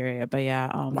Nigeria. But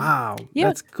yeah, Wow, yeah.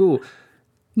 that's cool.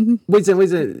 Mhm. Wait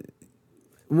a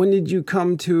when did you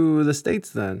come to the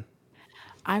States then?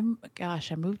 I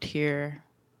moved here.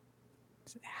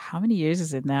 How many years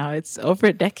is it now? It's over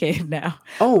a decade now.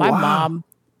 Oh, My wow. mom,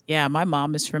 yeah, my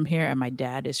mom is from here, and my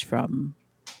dad is from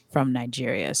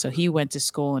Nigeria. So he went to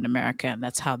school in America, and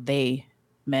that's how they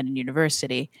met in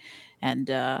university. And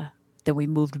then we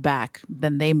moved back.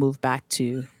 Then they moved back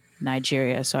to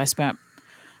Nigeria. So I spent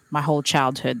my whole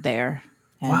childhood there,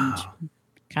 and Wow.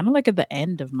 kind of like at the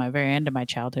very end of my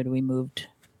childhood, we moved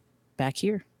back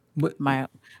here. What My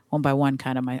one by one,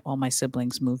 kind of my all my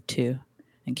siblings moved too,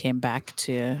 and came back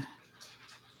to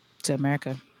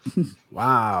America.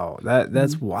 wow,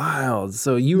 that's Mhm. wild.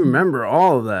 So you Mhm. remember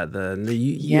all of that then.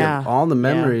 You have Yeah, all the yeah.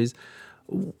 memories.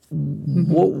 Mhm.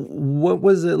 What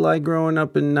was it like growing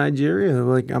up in Nigeria?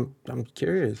 Like, I'm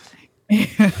curious.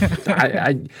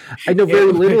 I I know very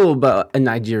It little about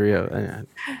Nigeria.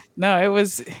 no, it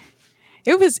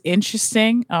was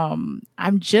interesting.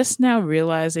 I'm just now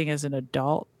realizing as an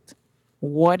adult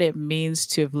what it means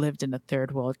to have lived in a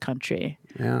third world country.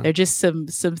 Yeah. There are just some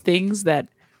things that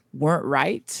weren't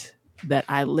right that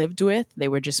I lived with. They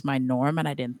were just my norm and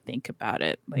I didn't think about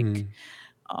it. Mm.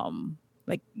 Um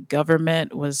like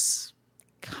government was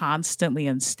constantly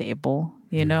unstable,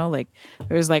 Mm. like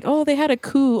there was like, oh, they had a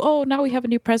coup. Oh, now we have a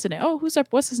new president. Oh,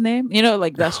 what's his name?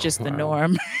 Like that's just the Wow.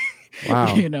 norm.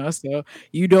 Wow. So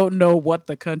you don't know what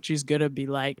the country's gonna be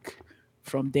like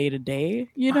from day to day,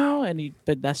 Wow.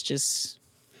 but that's just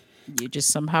you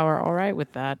just somehow are all right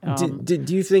with that.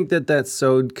 Do you think that that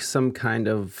sowed some kind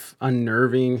of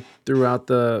unnerving throughout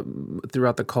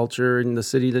the culture in the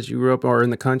city that you grew up or in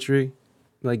the country?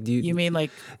 Like, You mean like,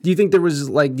 do you think there was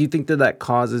like do you think that that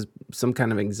causes some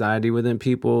kind of anxiety within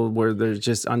people where there's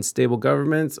just unstable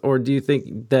governments, or do you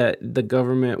think that the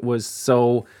government was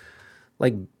so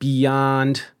like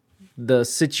beyond the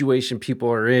situation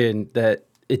people are in that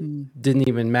it mm, didn't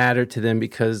even matter to them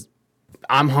because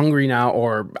I'm hungry now,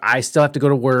 or I still have to go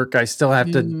to work. I still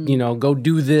have to, mm, go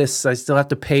do this. I still have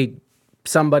to pay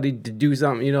somebody to do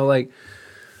something, like,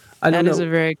 I don't that is know. a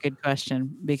very good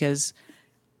question because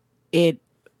it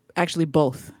actually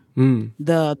both. Mm,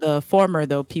 The former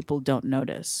though people don't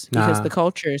notice because the nah,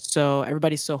 culture is so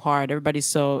everybody's so hard. Everybody's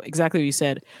so exactly what you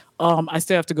said. I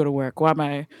still have to go to work. Why am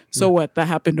I so nah, what? That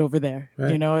happened over there.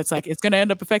 right. It's like it's gonna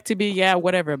end up affecting me, yeah,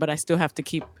 whatever. But I still have to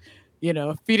keep,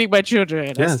 feeding my children.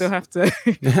 I still Yes. have to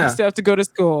I Yeah. still have to go to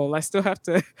school. I still have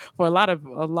to for a lot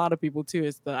of people too,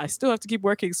 is the I still have to keep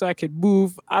working so I can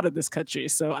move out of this country.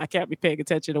 So I can't be paying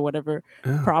attention to whatever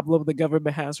Yeah. problem the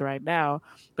government has right now.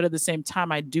 But at the same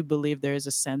time, I do believe there is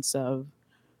a sense of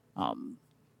um,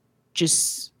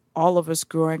 just all of us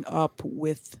growing up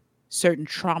with certain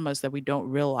traumas that we don't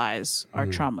realize are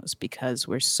Mm, traumas because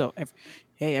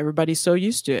hey, everybody's so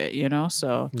used to it.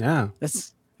 So yeah.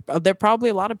 that's there are probably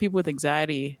a lot of people with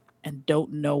anxiety and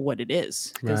don't know what it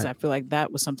is because Right. I feel like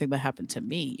that was something that happened to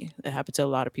me. That happened to a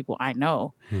lot of people I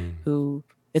know Mm. who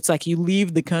it's like you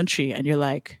leave the country and you're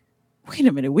like, wait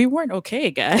a minute, we weren't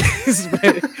okay, guys.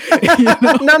 But, you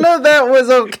know, None of that was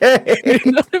okay.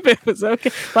 none of it was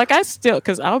okay. Like I still,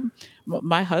 because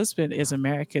my husband is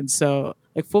American, so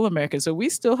like full American, so we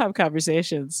still have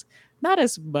conversations. Not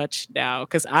as much now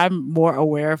because I'm more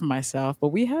aware of myself, but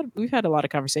we've had a lot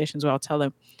of conversations where I'll tell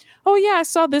him, "Oh yeah, I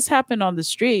saw this happen on the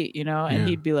street," and Yeah.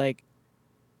 he'd be like,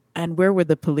 "And where were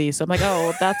the police?" I'm like, "Oh,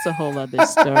 well, that's a whole other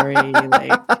story."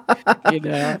 Like, you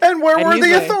know, And where and were he's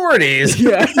the like, authorities?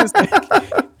 "Yeah,"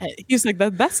 he's like,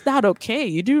 that's not okay.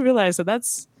 You do realize that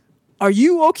that's are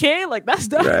you okay? Like that's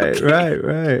not Right, okay. right,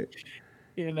 right.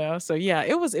 So yeah,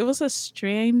 it was a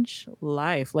strange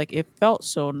life. Like it felt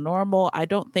so normal. I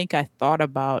don't think I thought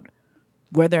about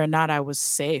whether or not I was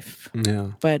safe.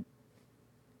 Yeah. But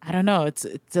I don't know. It's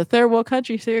a third world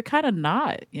country, so you're kind of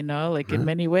not, like in Right.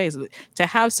 many ways. To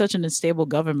have such an unstable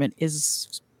government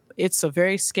it's a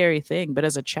very scary thing. But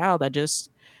as a child, I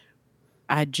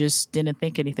just didn't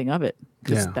think anything of it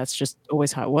because Yeah. that's just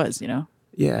always how it was.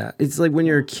 Yeah, it's like when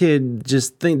you're Yeah. a kid,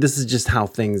 just think this is just how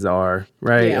things are,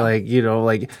 right? Yeah. Like,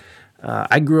 like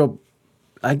I grew up,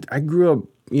 I grew up,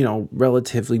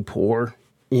 relatively poor,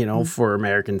 Mm, for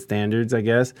American standards, I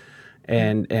guess.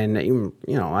 mm, And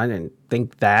I didn't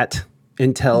think that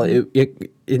until mhm,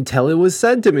 until it was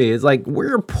said to me. It's like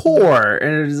we're mm. poor,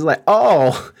 and it's like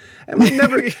oh, and Yeah.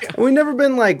 we never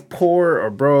been like poor or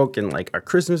broke, and like our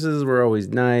Christmases were always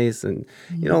nice, and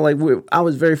Mhm, like I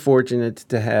was very fortunate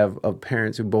to have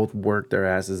parents who both worked their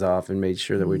asses off and made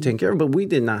sure that we were mhm, taken care of, but we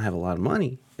did not have a lot of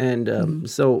money, and mhm.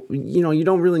 so you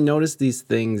don't really notice these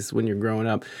things when you're growing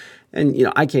up, and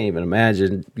I can't even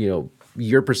imagine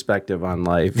your perspective on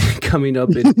life coming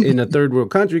up in a third world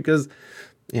country because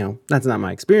that's not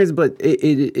my experience, but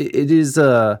it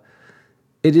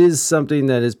is something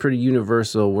that is pretty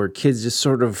universal where kids just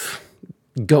sort of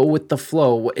go with the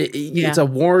flow. It's Yeah. a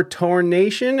war torn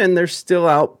nation and they're still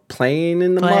out playing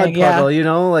in the mud Playing, yeah.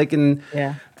 puddle, like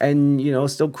Yeah. and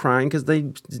still crying because they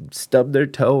stubbed their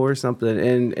toe or something,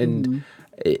 and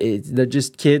Mhm. they're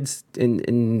just kids and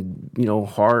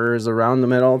horrors around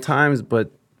them at all times,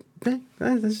 but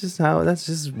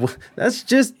that's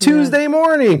just Yeah. Tuesday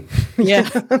morning. Yeah.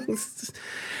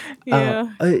 Yeah.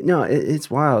 No, it's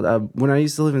wild. When I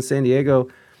used to live in San Diego,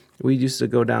 we used to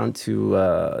go down to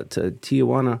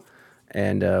Tijuana,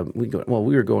 and we go. Well,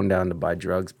 we were going down to buy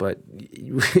drugs, but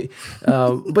we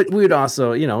would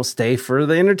also stay for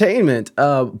the entertainment.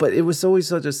 But it was always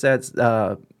such a sad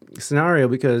scenario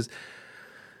because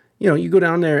you go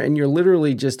down there and you're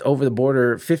literally just over the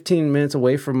border, 15 minutes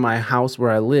away from my house where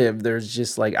I live. There's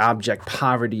just like abject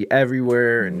poverty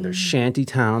everywhere, and there's Mhm. shanty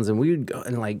towns, and we would go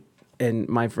and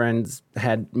my friends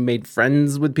had made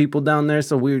friends with people down there,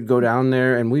 so we would go down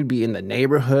there and we'd be in the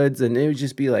neighborhoods, and it would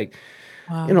just be like,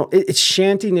 Wow. it's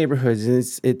shanty neighborhoods, and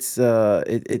it's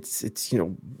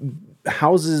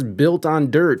houses built on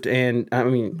dirt, and I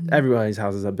mean Mhm. everybody's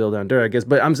houses are built on dirt, I guess,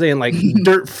 but I'm saying like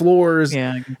dirt floors,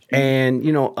 Yeah, I get you. and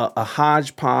a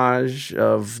hodgepodge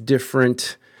of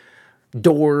different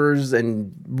doors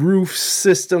and roof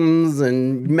systems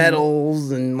and Mhm. metals,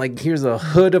 and like here's a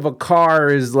hood of a car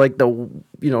is like the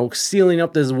sealing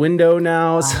up this window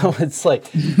now. So Wow. it's like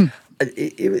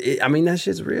I mean, that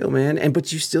shit's real, man. And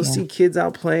but you still Yeah. see kids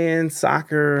out playing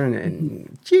soccer and,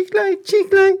 Mhm. chicle,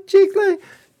 chicle, chicle.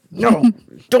 No,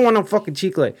 don't want no fucking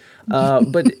chicle.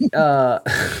 But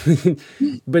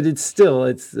but it's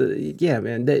still yeah,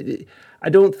 man. I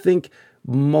don't think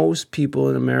most people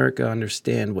in America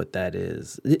understand what that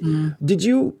is. Mm. Did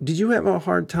you have a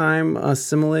hard time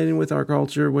assimilating with our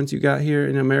culture once you got here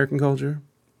in American culture?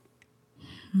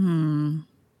 Hmm.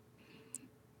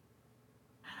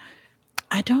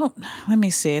 I don't. Let me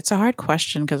see. It's a hard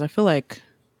question because I feel like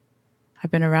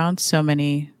I've been around so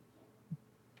many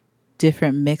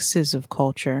different mixes of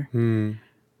culture. Hmm.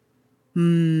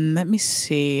 Let me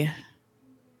see.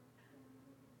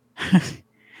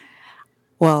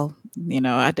 Well,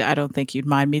 I don't think you'd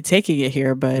mind me taking it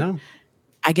here, but No.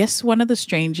 I guess one of the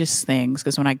strangest things,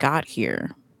 because when I got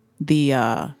here,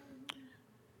 the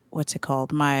what's it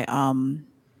called? I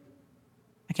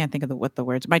can't think of what the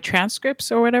words, my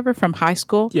transcripts or whatever from high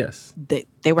school, Yes.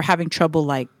 they were having trouble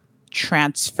like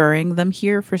transferring them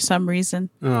here for some reason.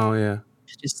 Oh yeah.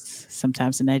 Just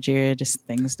sometimes in Nigeria, just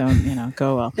things don't,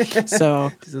 go well. So Just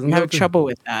doesn't we're go having through. trouble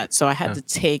with that. So Yeah.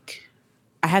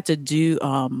 I had to do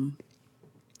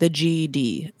the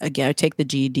GED again, take the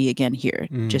GED again here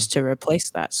Mm. just to replace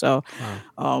that. So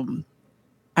Wow. um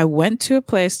I went to a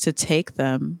place to take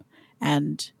them,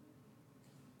 and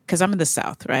because I'm in the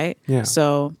South, right? Yeah.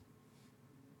 So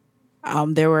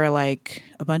there were like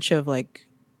a bunch of like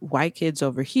white kids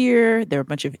over here, there were a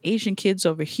bunch of Asian kids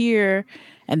over here,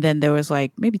 and then there was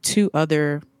like maybe two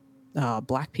other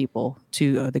black people,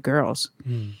 two other girls.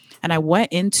 Mm. And I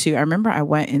remember I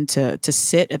went into to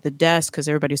sit at the desk because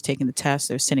everybody was taking the test.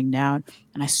 They were sitting down,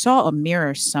 and I saw a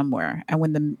mirror somewhere. And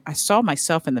when I saw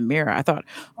myself in the mirror, I thought,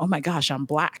 "Oh my gosh, I'm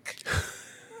black."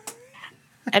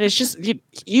 And it's just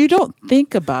you don't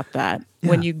think about that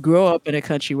when Yeah. you grow up in a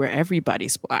country where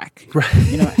everybody's black.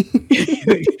 You know,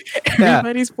 Right. Yeah.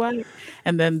 everybody's black.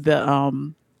 And then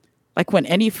like when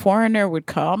any foreigner would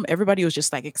come, everybody was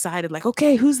just like excited, like,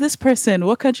 okay, who's this person?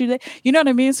 What country they, you know what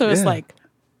I mean? So it's Yeah. like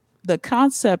the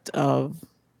concept of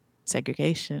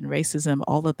segregation, racism,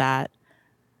 all of that,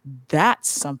 that's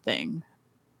something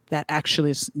that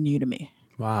actually is new to me.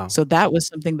 Wow. So that was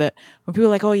something that when people are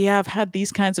like, oh yeah, I've had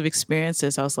these kinds of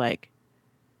experiences, I was like,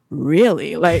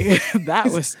 really? Like Yeah.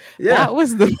 that was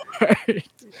the part.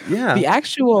 Yeah. The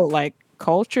actual like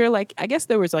culture, like I guess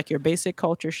there was like your basic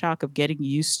culture shock of getting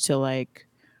used to like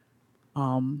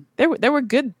there were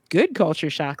good culture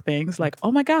shock things like,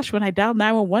 oh my gosh, when I dial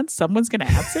 911, someone's gonna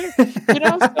answer.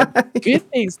 So good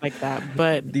things like that.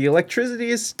 But The electricity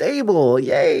is stable.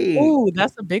 Yay. oh,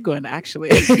 that's a big one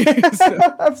actually. So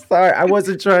I'm sorry. I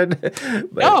wasn't trying to,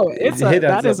 but no, it hit on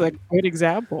that is a something. good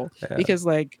example Yeah. because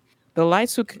like the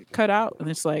lights would cut out and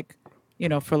it's like,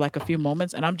 for like a few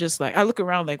moments and I'm just like I look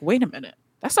around like, wait a minute.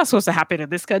 That's not supposed to happen in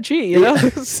this country. Yeah.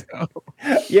 So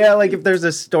Yeah. Like if there's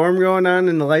a storm going on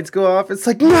and the lights go off, it's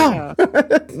like, no, yeah.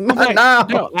 I'm not like, now.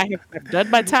 no, I've done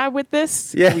my time with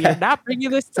this. We are Yeah. not bringing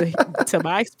this to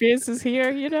my experiences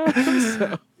here.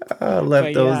 So, I left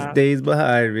but those yeah, days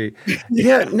behind me. Yeah,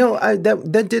 yeah. no,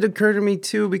 that did occur to me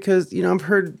too because I've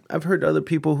heard other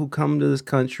people who come to this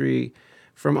country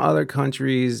from other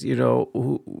countries,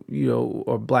 who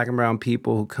or black and brown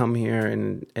people who come here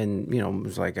and it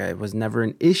was like it was never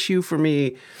an issue for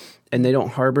me, and they don't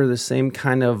harbor the same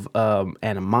kind of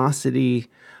animosity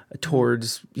Mhm.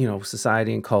 towards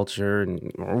society and culture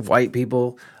and or white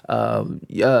people. Mhm.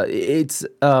 Yeah, it's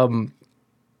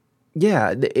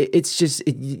yeah, it's just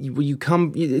when you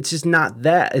come, it's just not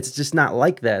that. It's just not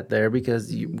like that there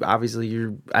because you Mhm. obviously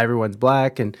everyone's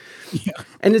black Yeah.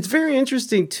 and it's very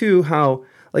interesting too how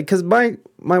like because my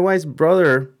wife's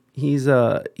brother he's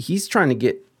trying to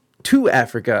get to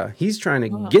Africa. He's trying to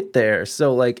Wow. get there.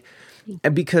 So like Yeah.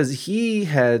 and because he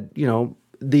had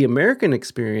the American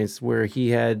experience where he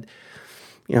had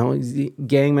he's a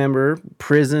gang member,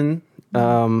 Mhm.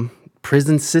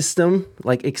 prison system,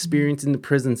 like Mhm. experiencing the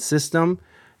prison system,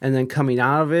 and then coming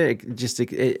out of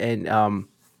and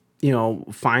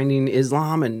finding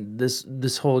Islam and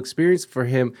this whole experience for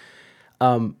him.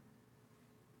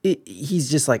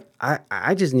 He's just like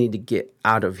I just need to get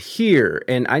out of here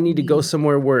and I need to go Mhm.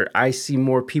 somewhere where I see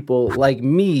more people like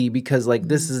me because like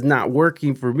this Mhm. is not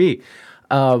working for me.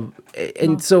 And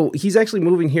Wow. so he's actually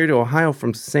moving here to Ohio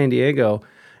from San Diego,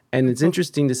 and Oh, it's cool.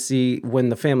 interesting to see when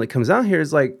the family comes out here.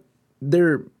 It's like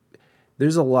there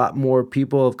there's a lot more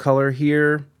people of color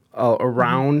here Mhm.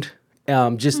 around,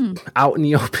 just Hmm. out in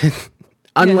the open. Yeah.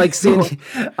 unlike San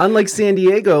unlike San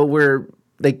Diego, where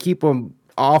they keep them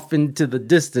off into the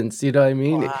distance. You know what I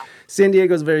mean? Wow. San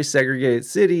Diego is a very segregated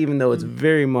city, even though it's Mm.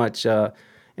 very much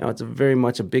it's a very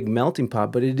much a big melting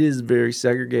pot, but it is very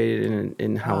segregated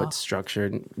in how Wow. it's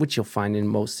structured, which you'll find in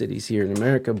most cities here in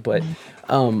America. But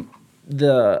Mhm.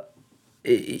 the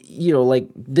like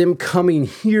them coming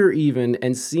here even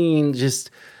and seeing just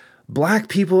black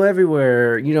people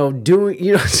everywhere, doing,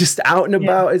 just out and Yeah.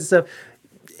 about and stuff.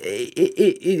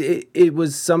 It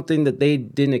was something that they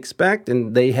didn't expect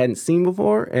and they hadn't seen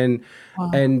before.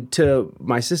 Wow. And to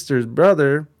my sister's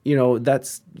brother,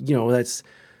 that's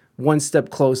one step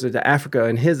closer to Africa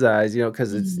in his eyes,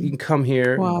 because you Mhm. can come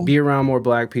here, Wow. be around more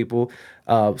black people,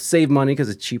 save money because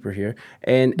it's cheaper here,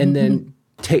 and Mhm. then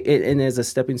take it and as a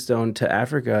stepping stone to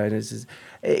Africa. And it's just,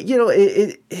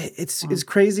 it's Wow.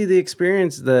 crazy the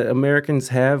experience that Americans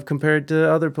have compared to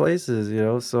other places,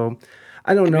 So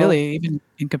I don't And know. really, even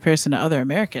in comparison to other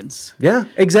Americans. Yeah,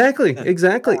 exactly, Uh,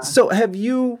 exactly. So have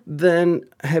you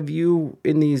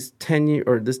in these 10 years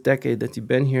or this decade that you've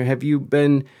been here, have you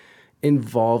been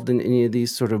involved in any of these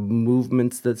sort of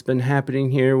movements that's been happening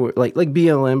here, like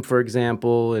BLM, for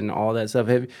example, and all that stuff?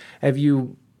 Have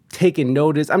you taken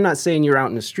notice? I'm not saying you're out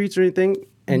in the streets or anything, mhm.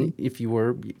 and if you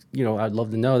were, I'd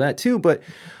love to know that too. But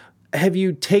have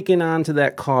you taken on to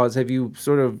that cause? Have you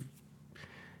sort of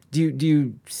do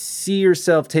you see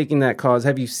yourself taking that cause?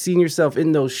 Have you seen yourself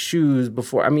in those shoes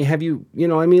before? I mean, have you,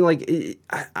 I mean, like,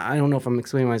 I don't know if I'm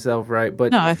explaining myself right,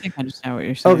 but No, I think I understand what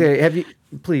you're saying. okay, have you,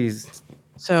 please?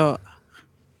 So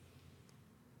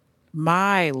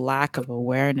my lack of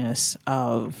awareness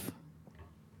of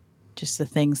just the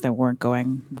things that weren't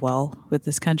going well with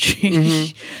this country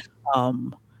Mm-hmm.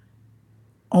 um,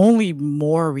 only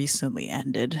more recently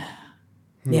ended.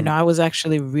 Hmm. I was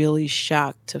actually really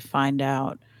shocked to find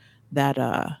out that,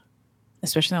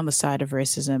 especially on the side of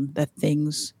racism, that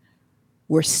things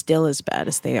were still as bad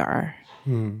as they are.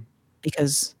 Hmm.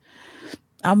 Because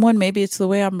I'm one, maybe it's the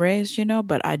way I'm raised,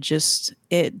 but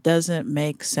it doesn't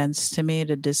make sense to me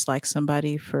to dislike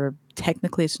somebody for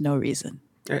technically it's no reason,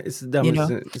 It's the you dumbest.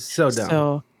 know? It's so dumb.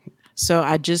 So, so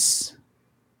I've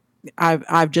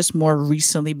just more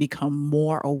recently become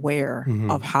more aware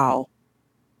of Hmm. how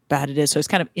bad it is. So it's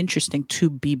kind of interesting to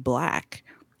be Black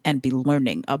and be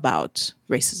learning about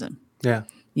racism, Yeah.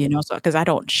 so because I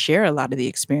don't share a lot of the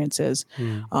experiences.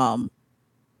 Hmm. Um,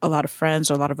 a lot of friends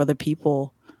or a lot of other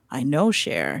people I know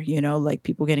share, like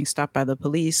people getting stopped by the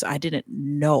police. I didn't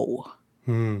know.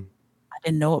 Hmm. I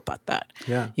didn't know about that,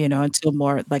 Yeah. until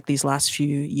more like these last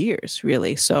few years,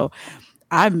 really. So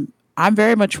I'm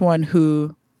very much one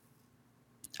who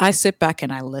I sit back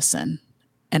and I listen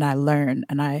and I learn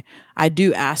and I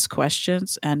do ask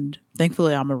questions, and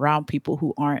thankfully I'm around people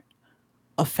who aren't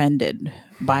offended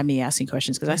by me asking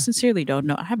questions because I Yeah. sincerely don't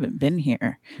know. I haven't been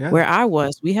here. Yeah. Where I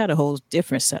was, we had a whole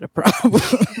different set of problems.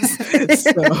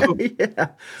 so Yeah.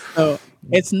 so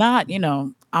it's not,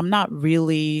 I'm not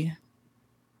really,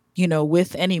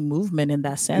 with any movement in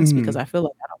that sense because Hmm. I feel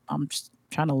like I'm just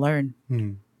trying to learn.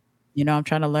 Hmm. I'm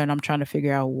trying to learn. I'm trying to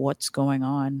figure out what's going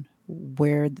on,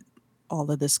 where all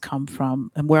of this come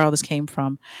from and where all this came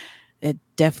from. It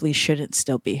definitely shouldn't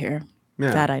still be here.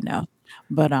 Yeah. That I know.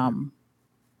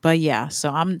 But yeah,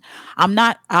 so I'm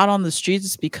not out on the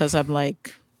streets because I'm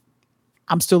like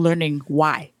I'm still learning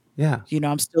why. Yeah.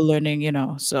 I'm still learning,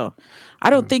 so I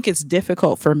don't think it's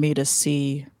difficult for me to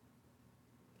see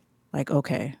like,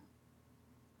 okay,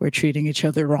 we're treating each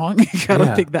other wrong. I don't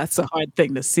Yeah. think that's a hard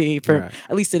thing to see for Right.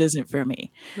 at least it isn't for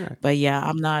me. Right. But yeah,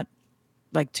 I'm not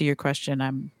like to your question,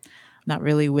 I'm not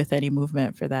really with any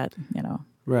movement for that,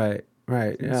 Right,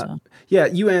 right. and Yeah, so yeah.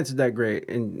 You answered that great,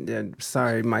 and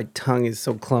sorry, my tongue is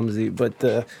so clumsy, but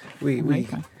we right.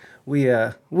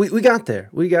 we we got there.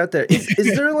 We got there.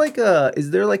 Is there like a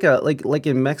like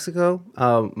in Mexico?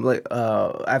 Like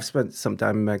I've spent some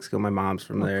time in Mexico. My mom's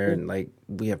from Oh, there, cool. and like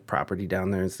we have property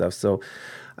down there and stuff. So,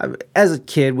 as a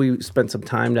kid, we spent some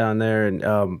time down there, and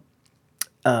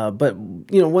but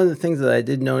one of the things that I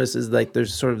did notice is like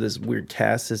there's sort of this weird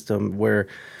caste system where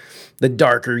the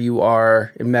darker you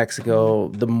are in Mhm. Mexico,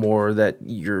 the more that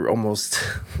you're almost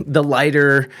the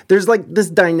lighter. There's like this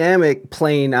dynamic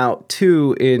playing out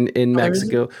too in Colorism?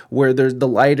 Mexico where there's the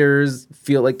lighters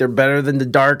feel like they're better than the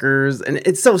darkers, and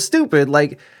it's so stupid.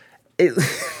 Like it,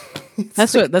 it's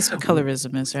like That's what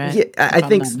colorism is, right? yeah, I If I'm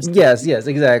think not yes, mistaken. yes,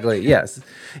 exactly, yes.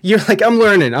 You're like I'm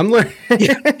learning, I'm learning.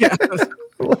 Yeah, yeah.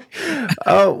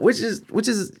 Which is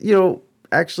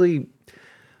actually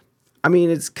I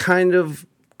mean, it's kind of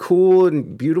cool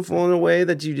and beautiful in a way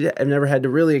that have never had to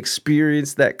really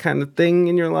experience that kind of thing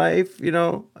in your life,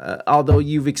 although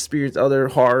you've experienced other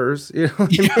horrors, you know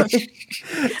what I Yeah. mean?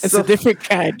 It's a So, different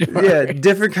kind of yeah, horror.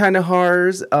 different kind of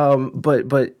horrors. But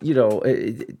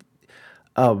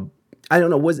I don't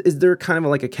know. Is there kind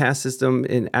of like a caste system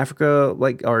in Africa,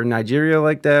 like or Nigeria,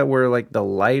 like that, where like the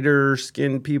lighter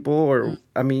skinned people, or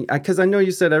I mean, because I know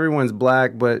you said everyone's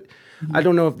black, but I Mhm.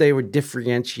 don't know if they would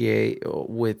differentiate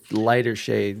with lighter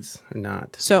shades or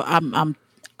not. So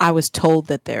I was told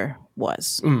that there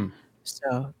was. Mm.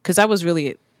 So because I was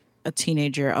really a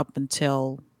teenager up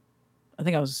until I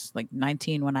think I was like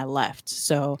 19 when I left.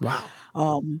 So Wow.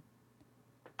 um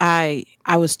I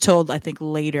was told, I think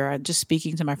later, just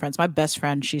speaking to my friends, my best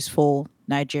friend, she's full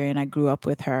Nigerian. I grew up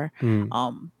with her.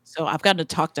 Mm. So I've gotten to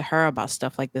talk to her about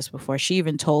stuff like this before. She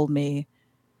even told me,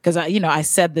 because I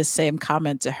said this same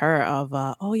comment to her of,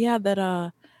 oh yeah,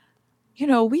 that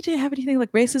we didn't have anything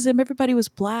like racism. Everybody was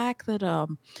black. That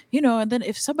and then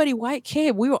if somebody white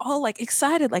came, we were all like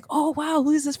excited, like, oh wow,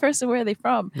 who's this person? Where are they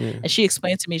from? Yeah. And she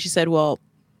explained to me, she said, well,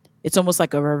 it's almost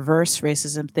like a reverse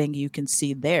racism thing you can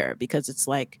see there because it's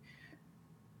like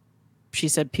she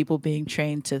said people being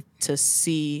trained to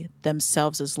see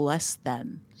themselves as less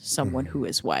than someone who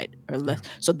is white or less. Yeah.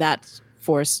 So that's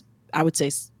I would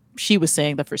say she was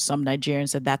saying that for some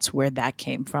Nigerians that that's where that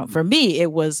came from. For me,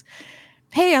 it was,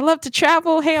 hey, I love to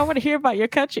travel. Hey, I want to hear about your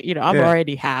country. I'm Yeah.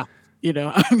 already half,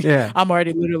 I'm, Yeah. I'm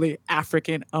already literally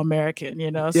African American,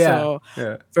 Yeah. So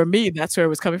Yeah. for me, that's where it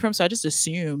was coming from. So I just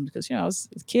assumed because I was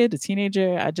a kid, a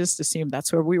teenager, I just assumed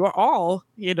that's where we were all,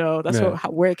 that's Yeah.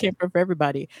 where it came from for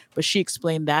everybody. But she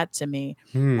explained that to me.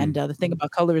 Hmm. And the thing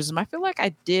about colorism, I feel like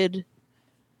I did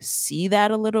see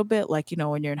that a little bit, like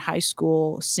when you're in high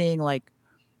school, seeing like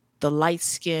the light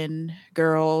skinned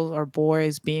girls or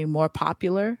boys being more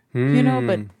popular, but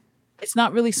Hmm. it's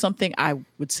not really something I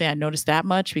would say I noticed that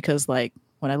much because like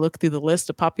when I look through the list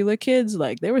of popular kids,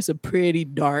 like there were some pretty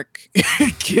dark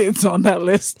kids on that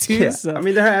list too. Yeah. I So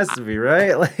mean, there has to be,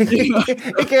 right? Like, so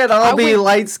it can't all I be went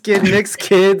light skinned mixed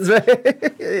kids, right?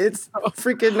 It's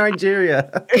freaking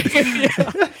Nigeria.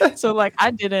 yeah. So like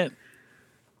I didn't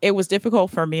it was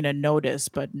difficult for me to notice,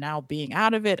 but now being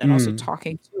out of it and also Hmm.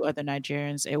 talking to other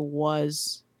Nigerians, it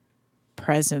was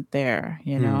present there,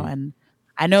 Hmm. and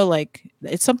I know like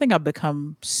it's something I've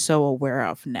become so aware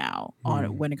of now on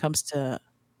Hmm. when it comes to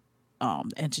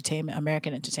entertainment,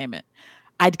 American entertainment.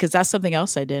 I because that's something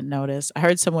else I didn't notice. I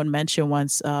heard someone mention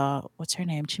once, what's her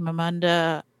name?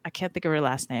 Chimamanda. I can't think of her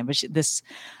last name, but this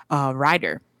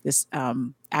writer, this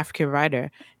African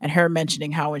writer, and her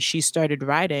mentioning how when she started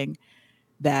writing,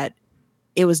 that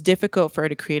it was difficult for her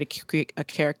to create a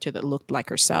character that looked like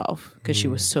herself because she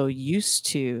was Hmm. so used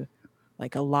to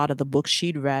like a lot of the books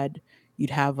she'd read. You'd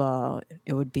have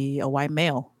it would be a white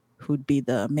male who'd be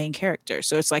the main character.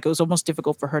 So it's like it was almost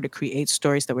difficult for her to create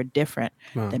stories that were different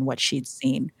Wow. than what she'd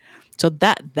seen. So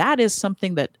that is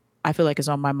something that I feel like is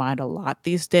on my mind a lot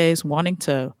these days, wanting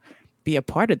to be a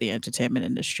part of the entertainment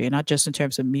industry, not just in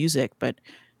terms of music, but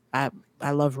I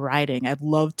I love writing. I'd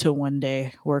love to one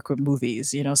day work with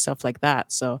movies, stuff like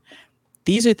that. So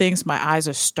these are things my eyes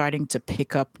are starting to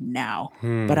pick up now. But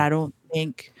Hmm. I don't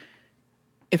think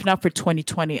if not for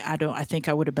 2020, I think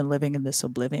I would have been living in this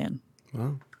oblivion,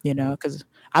 Wow. because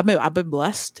I've been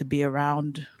blessed to be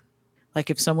around. Like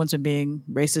if someone's been being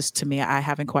racist to me, I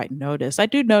haven't quite noticed. I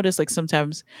do notice like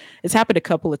sometimes it's happened a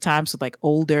couple of times with like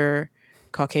older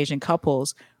Caucasian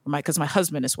couples, because my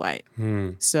husband is white.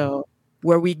 Hmm. So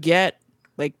where we get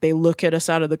like they look at us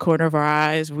out of the corner of our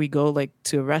eyes, we go like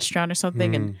to a restaurant or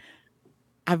something, and Hmm.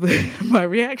 I my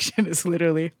reaction is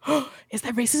literally, oh, is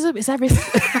that racism? Is that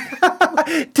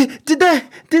racism? Did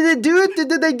they do it?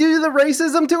 Did they do the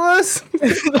racism to us?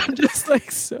 I'm just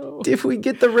like so. Did we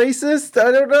get the racist?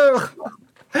 I don't know.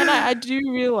 And I do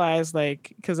realize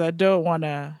like because I don't want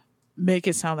to make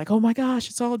it sound like oh my gosh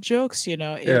it's all jokes.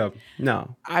 Yeah.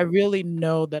 No. I really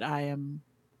know that I am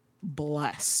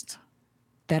blessed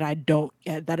that I don't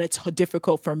that it's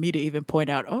difficult for me to even point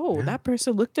out, "Oh, Yeah. that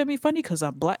person looked at me funny because 'cause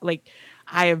I'm black." Like,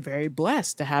 I am very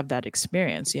blessed to have that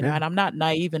experience, Yeah. and I'm not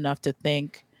naive enough to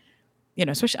think,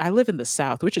 especially I live in the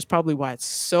South, which is probably why it's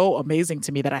so amazing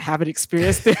to me that I haven't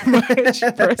experienced it much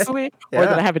personally, or that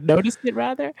Yeah. I haven't noticed it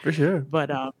rather. For sure.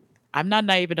 But, I'm not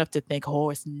naive enough to think, "Oh,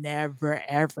 it's never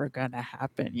ever gonna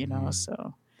happen," Mm.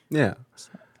 so Yeah. so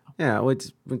Yeah.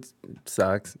 Which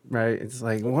sucks, right? It's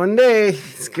like one day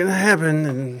it's gonna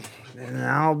happen, and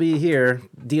I'll be here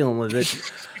dealing with it.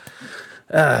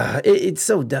 It's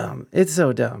so dumb. It's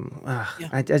so dumb. yeah,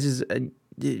 I just.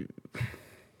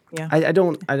 yeah. I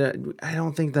don't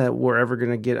think that we're ever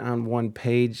gonna get on one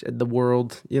page at the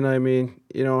world. You know what I mean?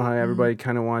 You know how Mhm, everybody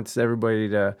kind of wants everybody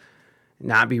to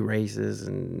not be racist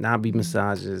and not be mhm,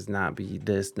 misogynist, not be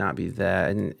this, not be that,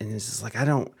 and it's just like I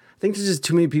think there's just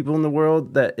too many people in the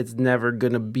world that it's never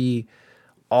gonna be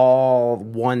all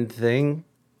one thing.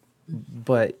 mhm,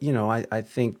 But I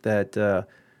think that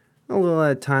a little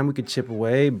at a time we could chip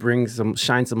away,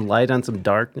 shine some light on some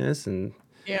darkness, and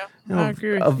Yeah, you I know,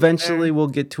 agree with you eventually there. we'll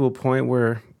get to a point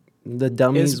where the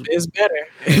dummies, It's better.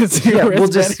 It's yeah, we'll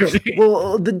it's just, better.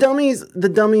 well, the dummies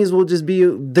will just be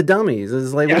the dummies.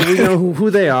 It's like, well, we Yeah. know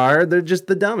who they are. They're just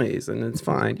the dummies, and it's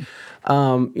fine.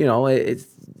 It's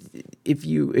if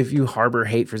you harbor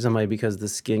hate for somebody because of the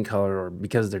skin color or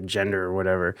because of their gender or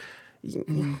whatever, you're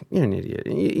an idiot.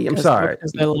 I'm sorry.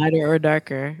 Because they're lighter or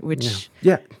darker, Yeah, which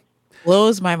yeah.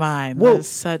 blows my mind. That Well, is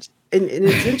such. and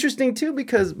it's interesting too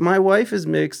because my wife is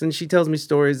mixed and she tells me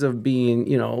stories of being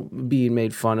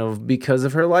made fun of because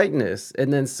of her lightness.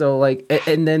 And then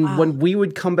and then Wow. when we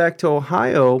would come back to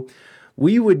Ohio,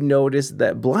 we would notice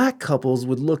that black couples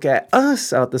would look at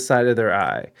us out the side of their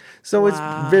eye. So it's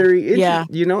Wow. very Yeah.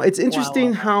 interesting. It's Wow, wow, interesting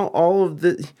wow. how all of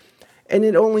the and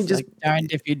it only It's just like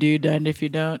darned if you do, darned if you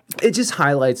don't. it just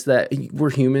highlights that we're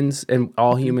humans and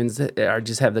all Mhm, humans are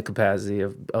just have the capacity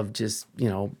of just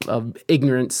of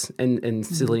ignorance and mhm.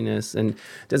 silliness, and it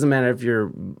doesn't matter if you're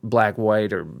black,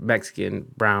 white, or Mexican,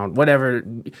 brown, whatever,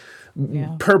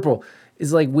 Yeah. purple.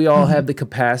 It's like we all have the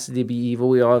capacity to be evil,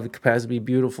 we all have the capacity to be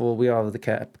beautiful, we all have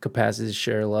the capacity to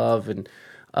share love, and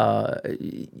uh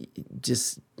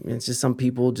just it's just some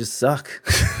people just suck.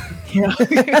 Yeah.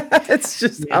 It's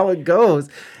just Yeah. how it goes.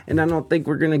 And I don't think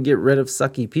we're going to get rid of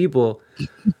sucky people.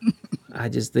 I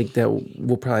just think that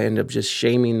we'll probably end up just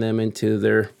shaming them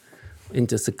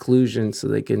into seclusion so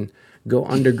they can go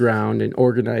underground and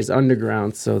organize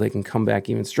underground so they can come back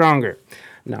even stronger.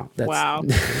 No, that's Wow.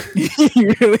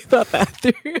 You really thought that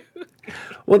through.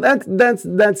 well,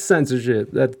 that's censorship.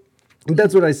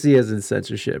 That's what I see as in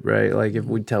censorship, right? Like if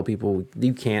we Mhm. tell people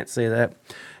you can't say that,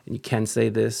 and you can say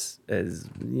this, as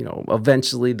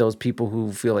eventually those people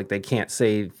who feel like they can't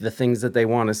say the things that they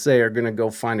want to say are gonna go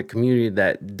find a community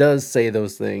that does say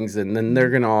those things, and then they're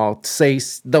gonna all say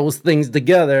those things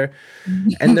together,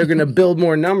 and they're gonna build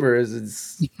more numbers.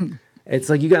 It's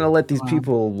like you gotta let these Wow.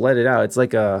 people let it out. It's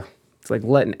like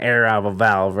letting air out of a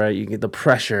valve, right? You get the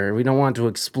pressure. We don't want it to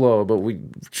explode, but we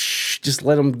just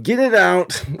let them get it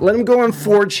out. Let them go on Wow.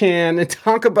 4chan and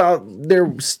talk about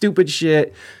their stupid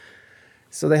shit,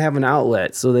 so they have an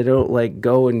outlet, so they don't like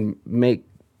go and make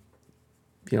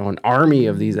an army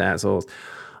of these Mhm. assholes.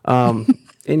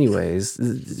 Anyways,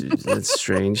 that's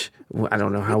strange. I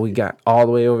don't know how we got all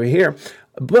the way over here,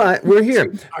 but we're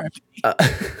here. Sorry. Uh,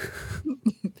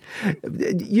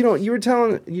 you were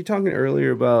talking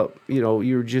earlier about you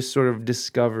were just sort of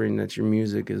discovering that your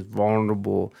music is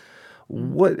vulnerable. Mhm.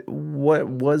 What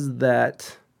was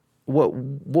that? What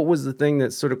was the thing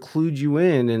that sort of clued you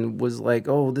in and was like,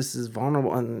 oh, this is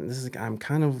vulnerable, and I'm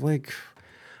kind of like,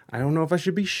 I don't know if I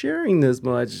should be sharing this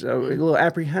much. A Mhm. little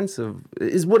apprehensive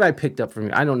is what I picked up from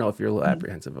you. I don't know if you're a little Mhm.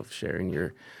 apprehensive of sharing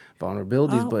your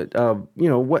vulnerabilities, Oh, but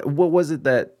what was it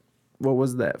that what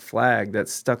was that flag that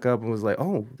stuck up and was like,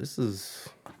 oh, this is,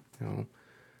 you know,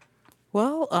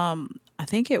 well, I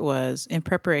think it was in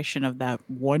preparation of that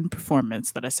one performance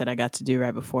that I said I got to do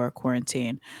right before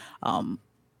quarantine. Um,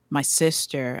 my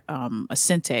sister,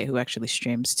 Asinte, who actually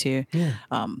streams too, yeah.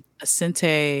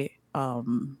 Asinte,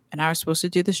 and I were supposed to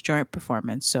do this joint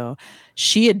performance. So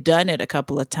she had done it a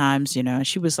couple of times, and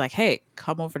she was like, "Hey,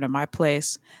 come over to my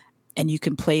place and you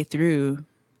can play through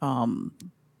um,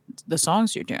 the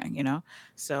songs you're doing."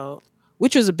 So,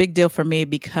 which was a big deal for me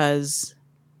because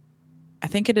I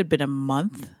think it had been a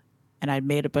month and I'd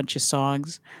made a bunch of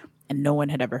songs and no one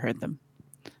had ever heard them.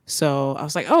 So I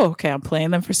was like, oh, okay, I'm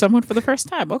playing them for someone for the first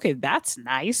time. Okay, that's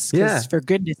nice because Yeah. for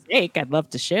goodness sake, I'd love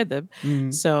to share them.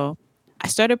 Mhm. So I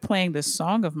started playing this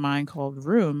song of mine called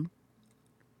Room.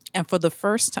 And for the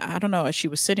first time, I don't know, she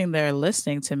was sitting there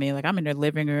listening to me, like I'm in her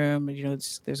living room,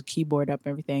 there's a keyboard up,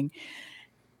 everything.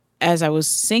 As I was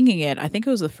singing it, I think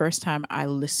it was the first time I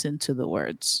listened to the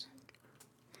words.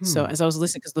 So Hmm. as I was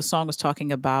listening, because the song was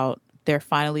talking about there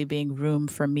finally being room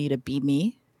for me to be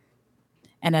me.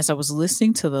 And as I was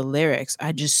listening to the lyrics,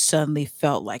 I just suddenly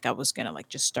felt like I was gonna like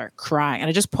just start crying. And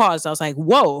I just paused. I was like,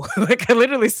 whoa. Like I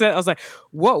literally said, I was like,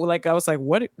 whoa. Like I was like,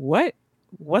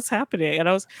 what's happening? And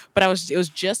it was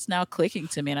just now clicking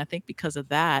to me. And I think because of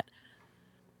that,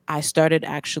 I started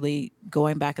actually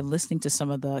going back and listening to some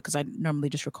of the because I normally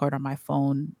just record on my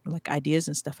phone, like ideas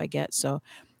and stuff I get. So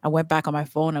I went back on my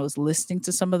phone. I was listening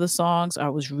to some of the songs. I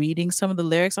was reading some of the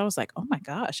lyrics. I was like, oh my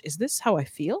gosh, is this how I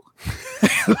feel?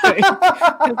 Like,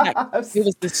 'cause, like, it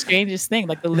was the strangest thing.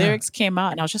 Like the Yeah. lyrics came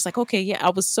out, and I was just like, okay, yeah.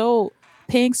 I was so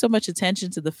paying so much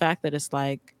attention to the fact that it's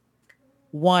like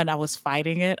one, I was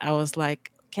fighting it. I was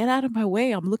like, get out of my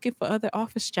way. I'm looking for other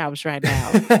office jobs right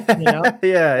now. You know?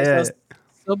 Yeah, So I yeah. was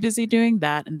so busy doing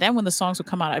that, and then when the songs would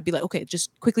come out, I'd be like, "Okay, just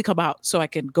quickly come out so I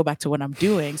can go back to what I'm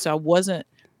doing." So I wasn't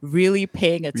really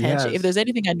paying attention. If Yes. there's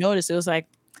anything I noticed, it was like,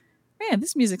 man,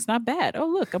 this music's not bad. Oh,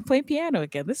 look, I'm playing piano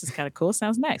again. This is kind of cool.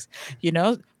 Sounds nice, you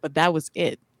know? But that was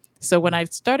it. So when I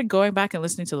started going back and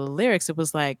listening to the lyrics, it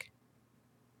was like,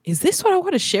 is this what I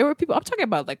want to share with people? I'm talking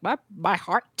about like my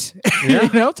heart. Yeah.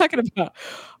 I'm talking about,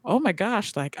 oh my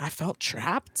gosh, like I felt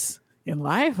trapped in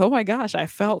life. Oh my gosh, I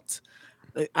felt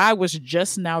I was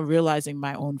just now realizing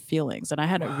my own feelings, and I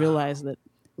hadn't Wow. realized that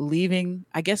leaving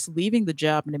the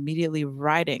job and immediately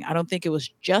writing. I don't think it was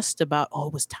just about, oh,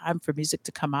 it was time for music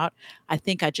to come out. I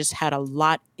think I just had a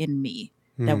lot in me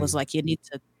that was Hmm. like, you need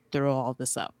to throw all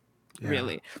this up, Yeah.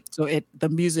 really. So the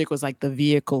music was like the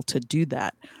vehicle to do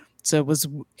that. So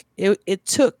it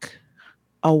took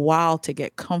a while to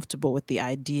get comfortable with the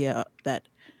idea that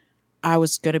I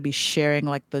was going to be sharing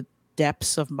like the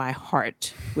depths of my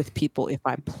heart with people if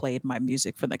I played my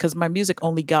music for them. Because my music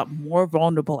only got more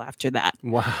vulnerable after that. It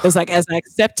Wow. was like as I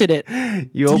accepted it,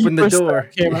 You opened the deeper stuff door.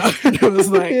 came out. It was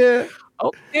like, Yeah.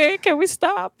 okay, can we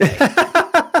stop?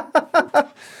 Like,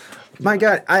 My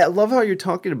God, I love how you're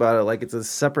talking about it like it's a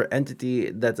separate entity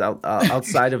that's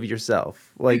outside of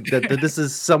yourself. Like that this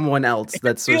is someone else it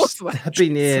that's sort of feels like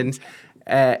stepping it in. sometimes.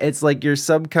 It's like your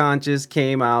subconscious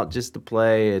came out just to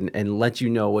play and let you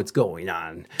know what's going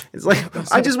on. It's like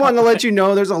That's I so just want to let fun. you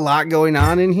know there's a lot going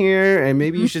on in here, and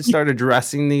maybe you should start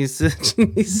addressing these these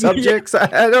Yeah. subjects.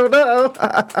 I don't know.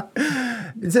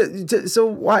 So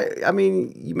why? I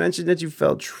mean, you mentioned that you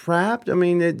felt trapped. I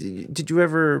mean, did you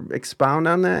ever expound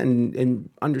on that and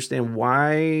understand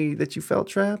why that you felt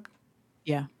trapped?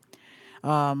 Yeah.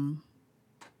 Um,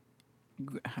 I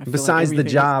feel like Besides the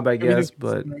job, I everything's guess, a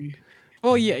but story.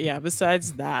 Oh yeah, yeah.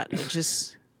 Besides that, it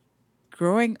just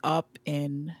growing up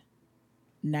in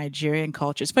Nigerian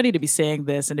culture. It's funny to be saying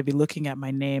this and to be looking at my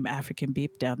name, African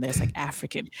Beep, down there. It's like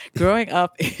African. Growing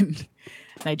up in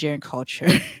Nigerian culture,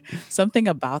 something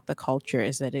about the culture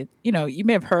is that you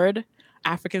may have heard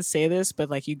Africans say this, but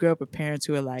like you grew up with parents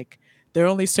who are like, there are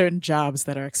only certain jobs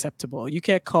that are acceptable. You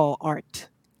can't call art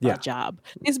a yeah, job.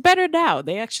 It's better now.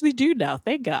 They actually do now.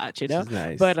 Thank God, this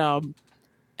is But nice.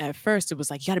 at first it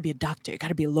was like, you gotta be a doctor, you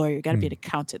gotta be a lawyer, you gotta be an Mm,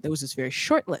 accountant. There was this very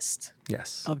short list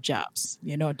yes. of jobs.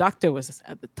 A doctor was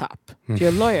at the top. If you're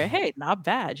a lawyer, hey, not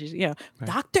bad. Right.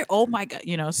 Doctor, oh my God.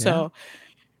 Yeah. So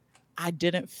I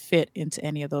didn't fit into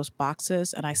any of those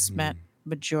boxes. And I spent Mhm.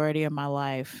 majority of my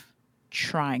life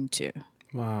trying to.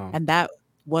 Wow. And that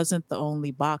wasn't the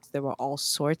only box. There were all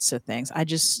sorts of things.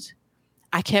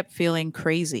 I kept feeling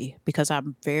crazy because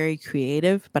I'm very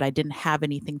creative, but I didn't have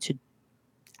anywhere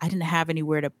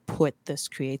to put this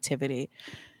creativity.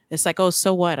 It's like, oh,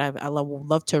 so what? I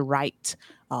love to write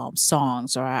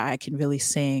songs, or I can really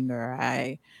sing, or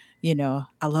I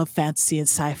love fantasy and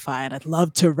sci-fi, and I'd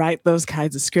love to write those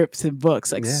kinds of scripts and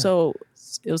books. Like, Yeah. so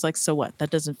it was like, so what? That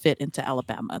doesn't fit into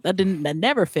Alabama. That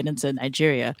never fit into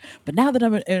Nigeria. But now that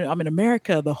I'm in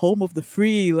America, the home of the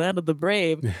free, land of the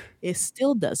brave, it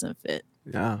still doesn't fit.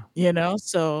 Yeah.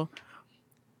 So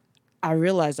I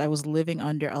realized I was living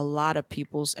under a lot of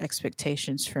people's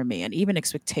expectations for me, and even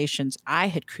expectations I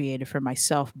had created for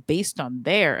myself based on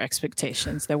their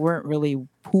expectations that weren't really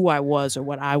who I was or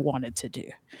what I wanted to do.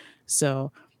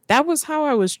 So that was how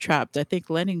I was trapped. I think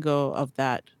letting go of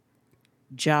that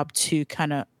job to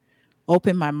kind of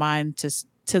open my mind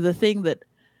to the thing that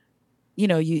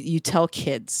you tell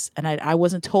kids, and I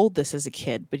wasn't told this as a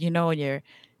kid, but when you're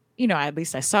at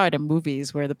least I saw it in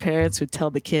movies where the parents would tell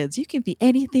the kids, you can be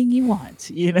anything you want,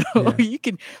 Yeah. you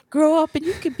can grow up and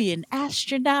you could be an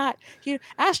astronaut.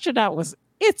 Astronaut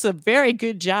it's a very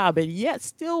good job, and yet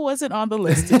still wasn't on the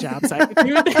list of jobs I could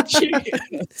do in Nigeria.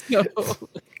 So,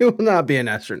 He will not be an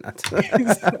astronaut. so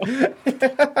Yeah,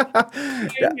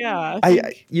 yeah, I I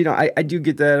think I do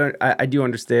get that. I do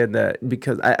understand that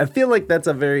because I feel like that's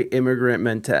a very immigrant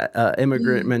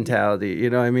mm, mentality. You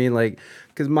know what I mean? Like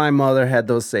because my mother had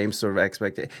those same sort of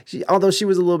expectations. Although she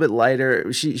was a little bit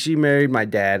lighter, she married my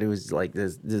dad, who was like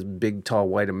this big, tall,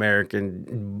 white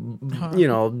American,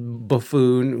 uh,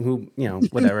 buffoon who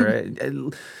whatever.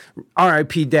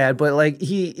 R.I.P. Dad, but like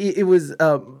it was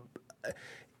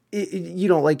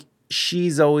like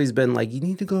she's always been like, you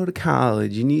need to go to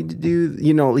college. You need to do,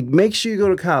 like make sure you go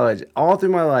to college all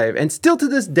through my life. And still to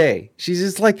this day, she's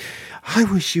just like, I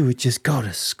wish you would just go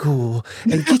to school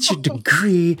and get your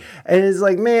degree. And it's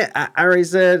like, man, I already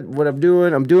said what I'm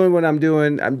doing. I'm doing what I'm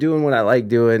doing. I'm doing what I like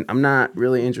doing. I'm not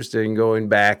really interested in going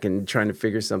back and trying to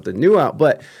figure something new out.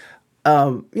 But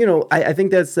I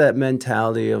think that's that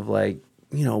mentality of like,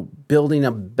 building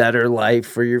a better life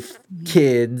for your mhm,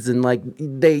 kids, and like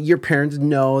your parents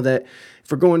know that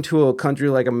for going to a country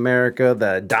like America,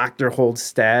 the doctor holds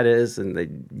status,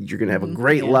 and you're gonna have a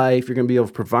great Yeah. life. You're gonna be able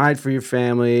to provide for your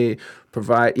family,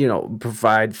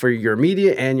 provide for your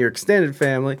immediate and your extended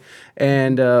family.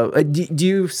 And do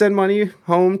you send money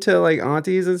home to like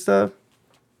aunties and stuff?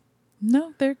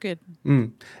 No, they're good.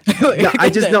 Mm. Yeah,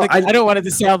 I just know I don't want it to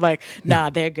sound like,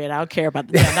 nah, they're good. I don't care about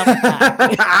the no, not like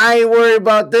that. I ain't worried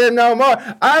about them no more.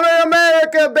 I'm in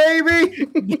America,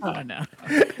 baby. No, no,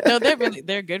 no.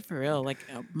 They're good for real. Like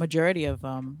majority of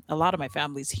a lot of my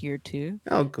family's here too.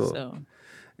 Oh, cool. So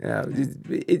Yeah, yeah,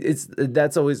 it's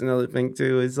that's always another thing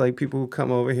too. It's like people who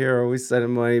come over here are always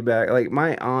sending money back. Like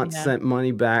my aunt yeah, sent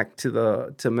money back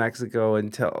to Mexico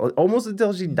until almost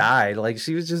until she mhm, died. Like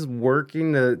she was just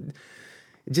working to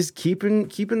just keeping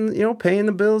paying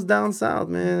the bills down south,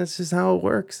 man. That's just how it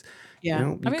works. yeah. I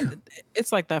mean, Because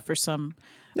it's like that for some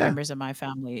yeah, members of my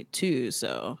family too.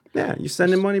 So yeah, you're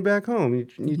sending it's, money back home.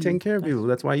 You taking care of that's people.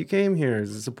 That's why you came here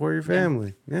is to support your yeah.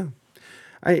 family. Yeah.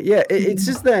 Yeah, it's Mhm.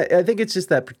 just that I think it's just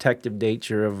that protective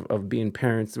nature of being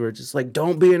parents where it's just like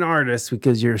don't be an artist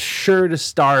because you're sure to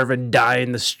starve and die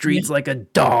in the Yeah. streets like a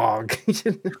dog.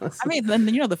 I mean, then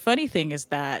the funny thing is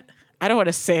that I don't want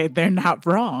to say they're not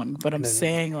wrong, but I'm No, no.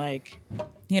 saying like,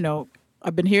 you know,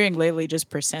 I've been hearing lately just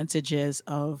percentages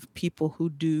of people who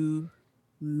do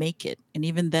make it, and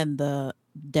even then the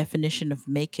definition of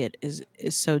make it is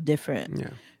so different Yeah.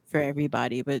 for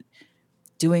everybody. But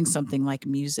doing something like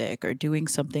music or doing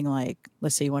something like,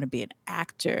 let's say you want to be an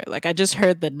actor, like I just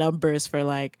heard the numbers for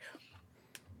like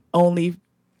only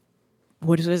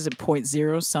what is it, point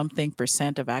zero something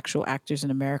percent of actual actors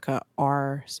in America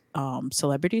are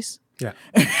celebrities. Yeah.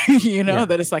 Yeah.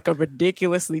 That it's like a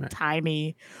ridiculously Right.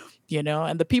 tiny,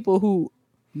 and the people who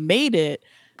made it,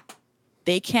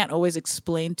 they can't always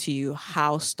explain to you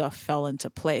how stuff fell into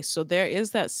place. So there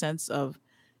is that sense of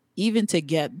even to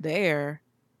get there,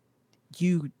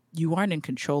 you aren't in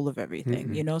control of everything,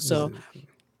 Mm-mm. So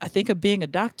I think of being a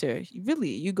doctor,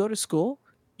 you go to school,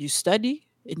 you study,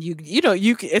 and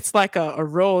it's like a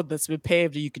road that's been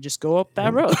paved and you can just go up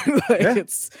that Mm. road. Like Yeah.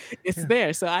 it's Yeah.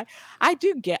 there. So I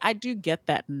do get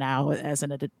that now as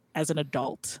an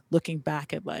adult, looking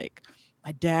back at like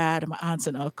my dad and my aunts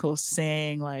and uncles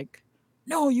saying like,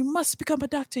 no, you must become a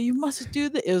doctor. You must do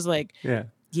that. It was like, Yeah.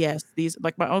 yes, these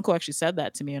like my uncle actually said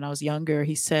that to me when I was younger.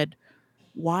 He said,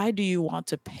 why do you want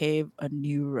to pave a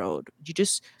new road?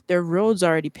 There are roads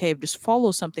already paved. Just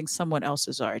follow something someone else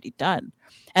has already done.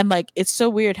 And like it's so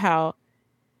weird how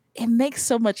it makes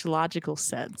so much logical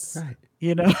sense, Right.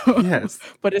 you know? Yes.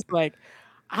 But it's like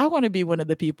I want to be one of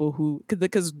the people who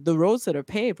because the roads that are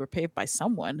paved were paved by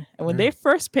someone. And when they Right.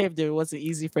 first paved it, it wasn't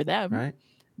easy for them. Right.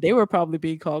 They were probably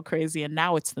being called crazy and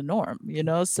now it's the norm?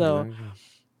 So Exactly.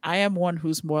 I am one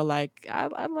who's more like,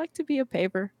 I'd like to be a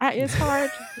paver. It's hard.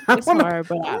 I It's want to. hard,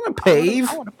 but I want to I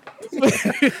pave. wanna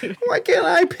pave. Why can't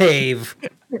I pave?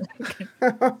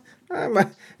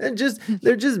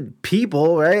 They're just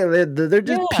people, right? They're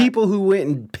just Yeah. people who went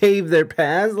and paved their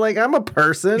paths. Like I'm a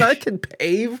person, I can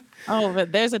pave. Oh,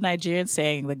 but there's a Nigerian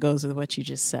saying that goes with what you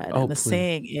just said, Oh, and the please.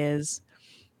 saying is,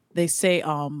 they say,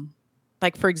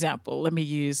 like, for example, let me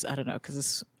use I don't know,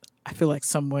 because I feel like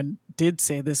someone did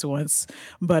say this once,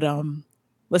 but,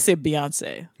 let's say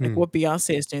Beyonce, like, Hmm. what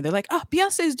Beyonce is doing, they're like, "Oh,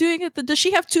 Beyonce is doing it, does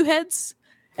she have 2 heads?"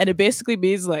 And it basically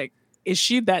means, like, is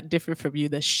she that different from you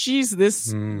that she's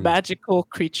this Hmm. magical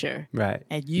creature, Right.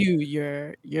 and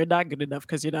you're not good enough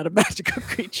because 'cause you're not a magical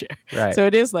creature. Right. So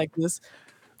it is like this,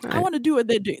 "I Right. wanna do what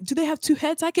they do. Do they have 2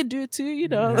 heads? I can do it too?"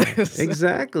 Right. So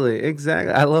Exactly.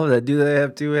 Exactly. I love that. Do they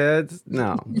have two heads?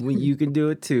 No. You can do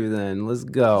it too. Then let's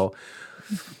go.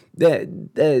 That.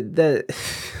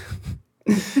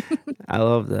 I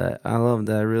love that. I love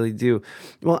that. I really do.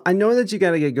 Well, I know that you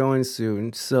got to get going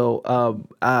soon. So,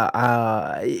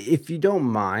 if you don't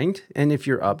mind, and if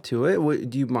you're up to it,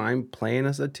 do you mind playing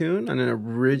us a tune, an Yeah, I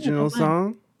original don't mind.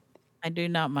 song? I do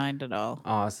not mind at all.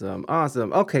 Awesome.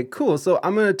 Awesome. Okay, cool. So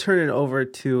I'm going to turn it over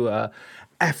to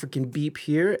African Beep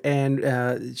here,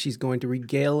 and she's going to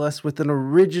regale us with an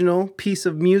original piece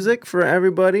of music for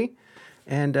everybody.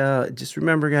 And just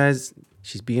remember, guys,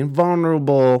 she's being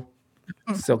vulnerable.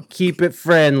 So keep it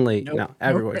friendly. No, No, no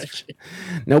everyone's pressure.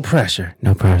 no pressure.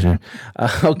 No pressure.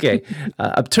 Okay,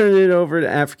 I'm turning it over to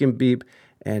African Beep,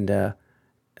 and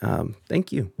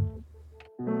thank you.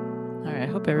 All right, I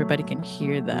hope everybody can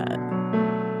hear that.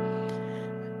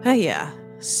 Oh yeah.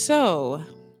 So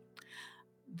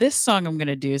this song I'm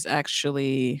gonna do is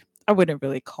actually, I wouldn't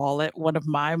really call it one of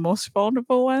my most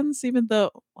vulnerable ones, even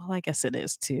though, well, I guess it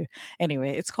is too.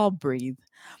 Anyway, it's called Breathe.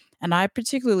 And I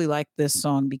particularly like this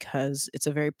song because it's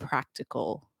a very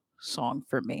practical song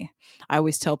for me. I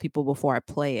always tell people before I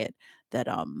play it that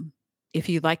if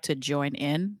you'd like to join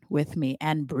in with me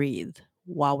and breathe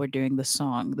while we're doing the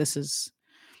song, this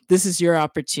is your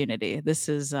opportunity. This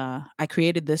is I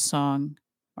created this song,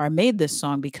 or I made this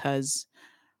song because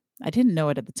I didn't know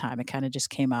it at the time. It kind of just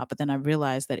came out, but then I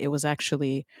realized that it was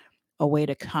actually a way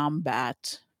to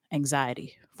combat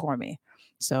anxiety for me.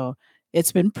 So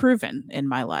it's been proven in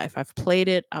my life. I've played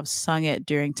it, I've sung it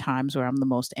during times where I'm the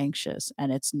most anxious,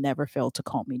 and it's never failed to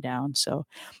calm me down. So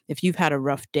if you've had a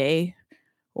rough day,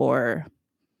 or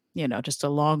just a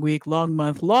long week, long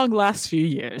month, long last few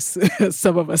years,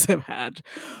 some of us have had,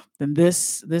 then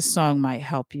this song might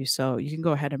help you. So you can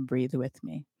go ahead and breathe with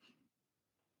me.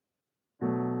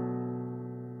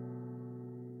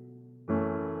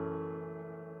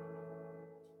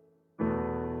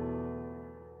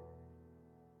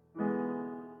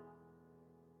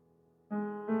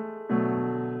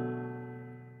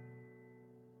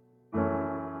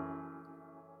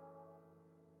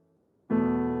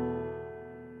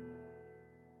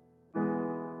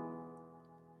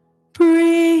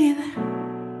 Breathe.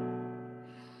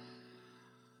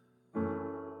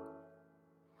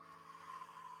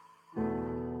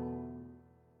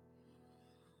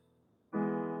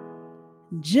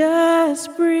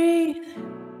 Just breathe.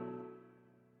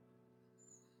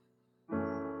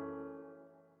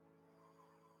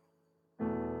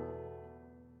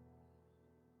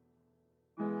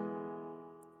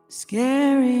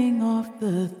 Scaring off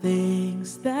the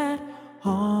things that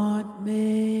haunt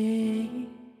me,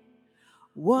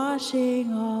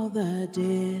 washing all the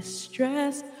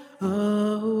distress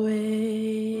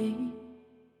away,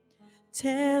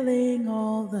 telling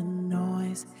all the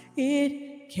noise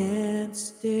it can't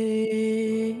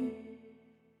stay,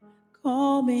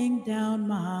 calming down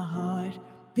my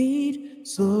heartbeat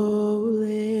slowly.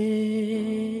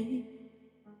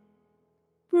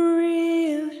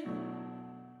 Breathe.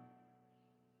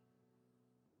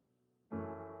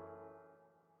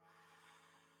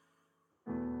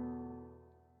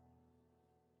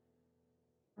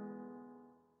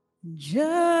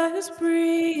 Just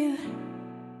breathe.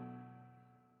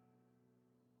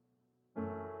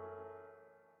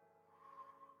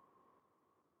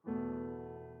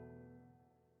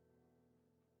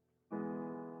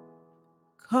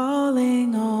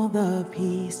 Calling all the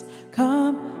peace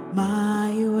come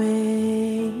my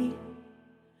way.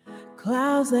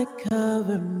 Clouds that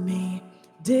cover me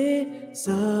dissipate.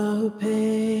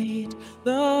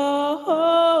 The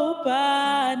hope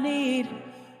I need,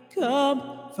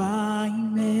 come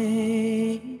find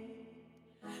me.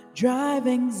 Drive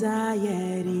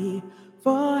anxiety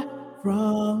far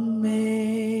from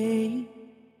me.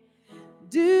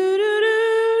 Do do do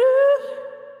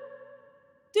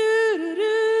do do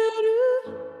do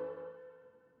do.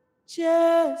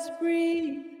 Just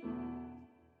breathe.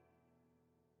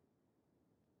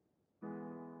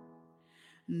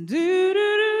 Do do do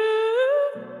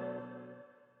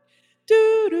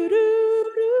do do do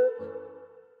do.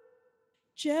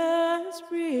 Just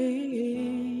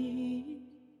breathe.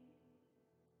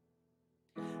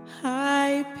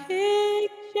 I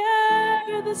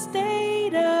picture the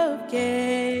state of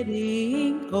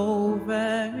getting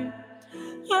over.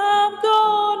 I'm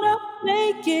gonna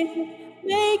make it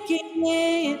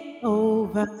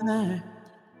over.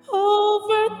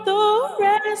 Over the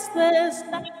restless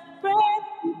night, breath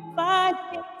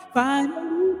fighting,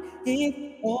 finally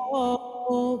it's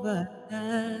over.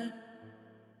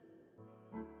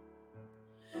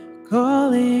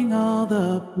 Calling all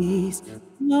the peace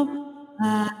of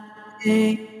my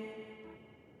day,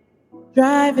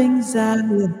 driving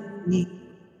anxiety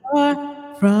far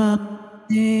from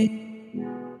me.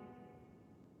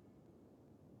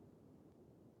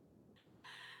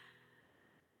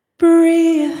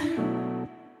 Breathe.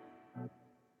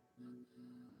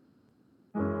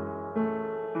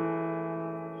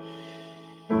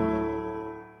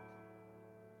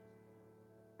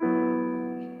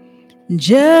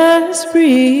 Just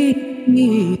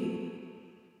breathe.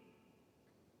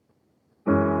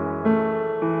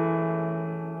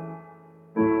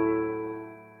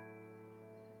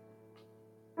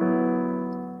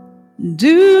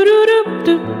 Do do do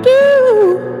do do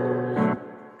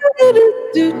do do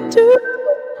do do.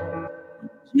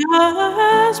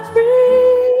 Just breathe.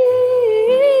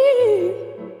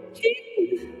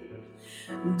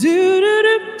 Do do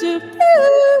do do do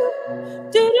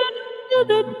do do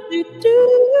do do do.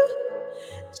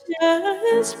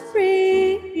 Just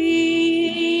breathe.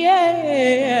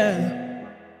 Yeah.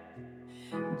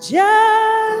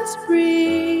 Just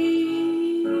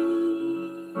breathe.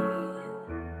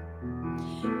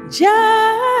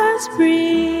 Just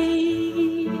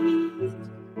breathe.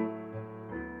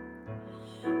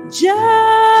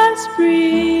 Just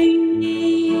breathe.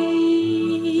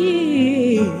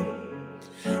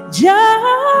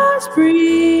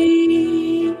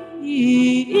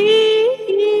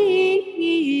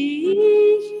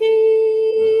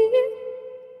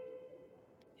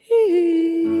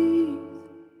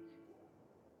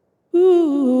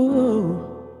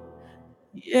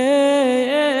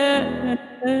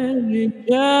 Just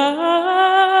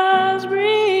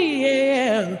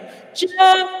breathe, just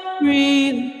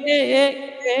breathe, yeah,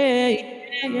 yeah,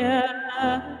 yeah,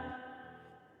 yeah.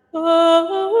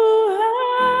 Oh,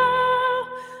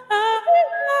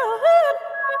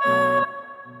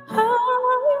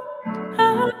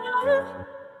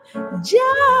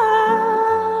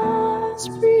 just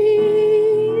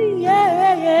breathe,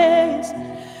 yes,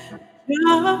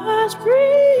 just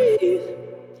breathe,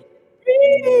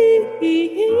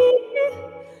 breathe,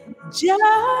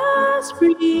 just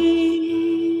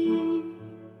breathe,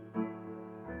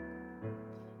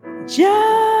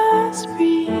 just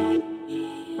breathe.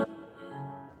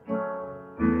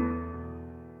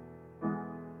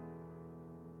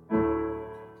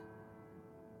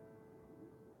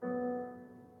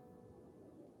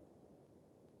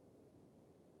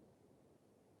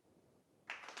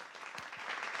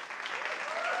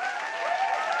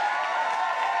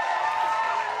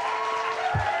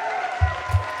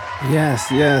 Yes,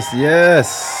 yes,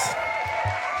 yes.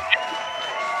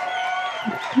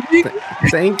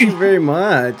 Thank you very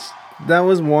much. That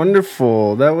was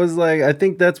wonderful. That was like, I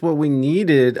think that's what we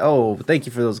needed. Oh, thank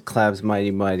you for those claps,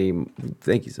 mighty, mighty.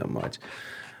 Thank you so much.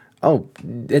 Oh,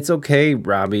 it's okay,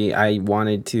 Robbie. I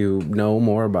wanted to know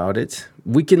more about it.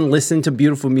 We can listen to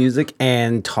beautiful music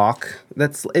and talk.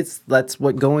 That's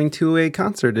what going to a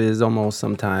concert is almost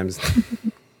sometimes.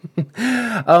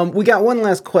 We got one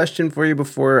last question for you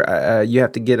before you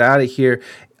have to get out of here.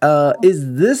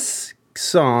 Is this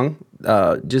song,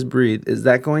 "Just Breathe," is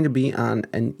that going to be on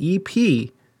an EP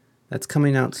that's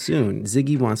coming out soon?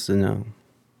 Ziggy wants to know.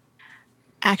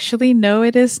 Actually, no,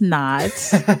 it is not.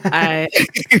 I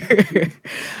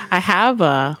I have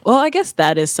a well, I guess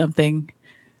that is something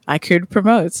I could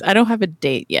promote. I don't have a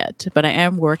date yet, but I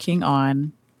am working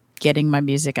on getting my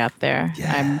music out there.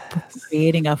 I'm Yes.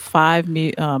 creating a 5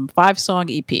 song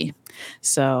EP.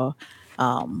 So,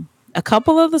 a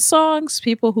couple of the songs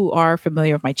people who are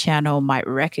familiar with my channel might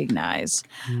recognize,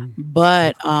 Mm.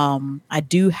 but I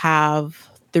do have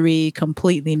 3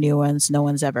 completely new ones no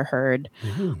one's ever heard.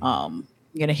 Ooh.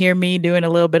 You're gonna hear me doing a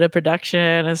little bit of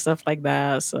production and stuff like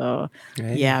that. So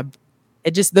Hey. yeah,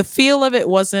 it just the feel of it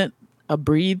wasn't a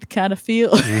breathe kind of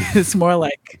feel. Mm. It's more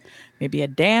like maybe a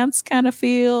dance kind of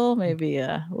feel. Maybe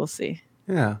we'll see.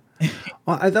 Yeah.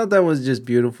 Well, I thought that was just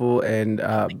beautiful, and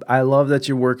I love that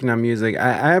you're working on music. I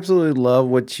absolutely love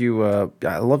what you.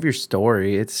 I love your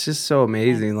story. It's just so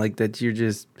amazing, Thanks. like that you're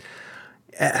just.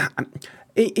 Uh,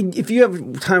 if you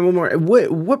have time, one more.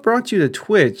 What brought you to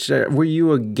Twitch? Were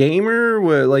you a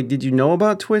gamer? Like, did you know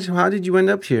about Twitch? How did you end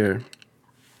up here?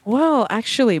 Well,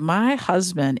 actually, my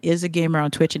husband is a gamer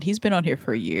on Twitch and he's been on here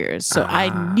for years. So I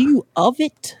Ah, knew of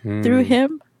it through hmm,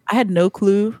 him. I had no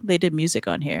clue they did music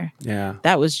on here. yeah,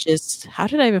 That was just, how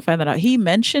did I even find that out? He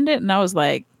mentioned it and I was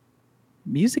like,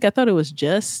 music? I thought it was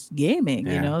just gaming,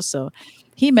 you yeah, know? So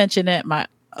he mentioned it. My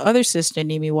other sister,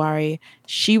 Nimi Wari,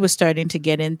 she was starting to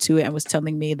get into it and was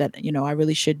telling me that, I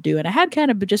really should do it. I had kind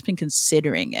of just been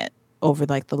considering it over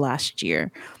like the last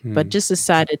year, but hmm, just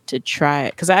decided to try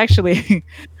it because I actually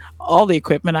all the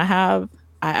equipment I have,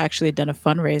 I actually done a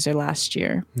fundraiser last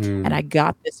year, and I hmm,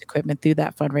 got this equipment through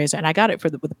that fundraiser, and I got it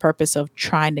with the purpose of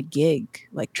trying to gig,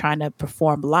 like trying to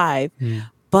perform live, hmm,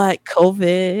 but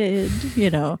COVID,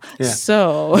 yeah,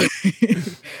 so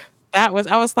I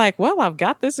was like, well, I've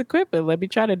got this equipment. Let me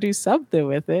try to do something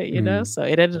with it. hmm, So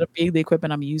it ended up being the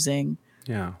equipment I'm using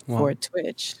yeah. for Well,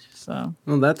 Twitch. So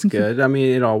well, that's good. I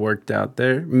mean, it all worked out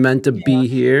there. Meant to yeah. be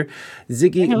here.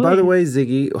 Ziggy, Oh, by the yeah. way,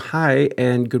 Ziggy, hi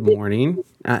and good morning.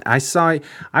 I saw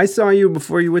you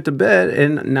before you went to bed,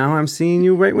 and now I'm seeing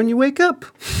you right when you wake up.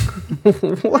 Hi,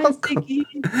 Welcome. Ziggy.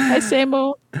 Hi,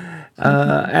 Samo.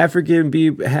 African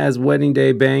Beep has wedding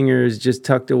day bangers just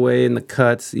tucked away in the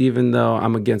cuts, even though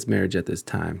I'm against marriage at this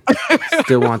time.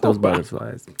 Still want those Wow.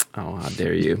 butterflies. Oh, how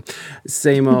dare you.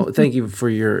 Samo, thank you for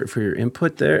your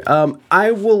input there.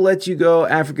 I will let you go,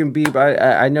 African Beep.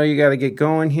 I know you got to get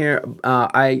going here.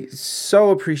 I so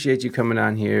appreciate you coming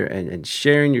on here and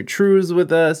sharing your truths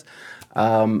with us.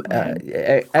 Man.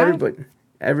 I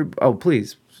Every oh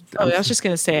please. Oh, I was just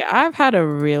gonna say, I've had a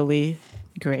really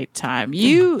great time.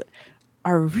 You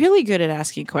are really good at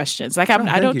asking questions. Like Oh, I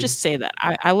thank don't you. just say that.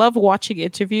 I love watching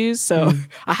interviews, so Mm,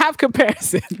 I have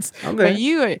comparisons. But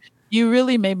okay. you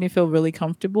really made me feel really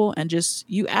comfortable and just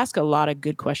you ask a lot of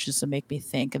good questions to make me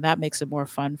think, and that makes it more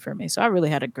fun for me. So I really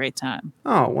had a great time.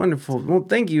 Oh, wonderful. Well,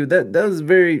 thank you. That's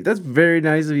very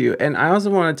nice of you. And I also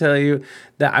want to tell you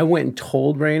that I went and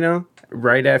told Raina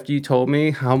right after you told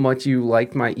me how much you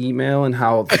liked my email and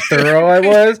how thorough I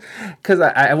was. Because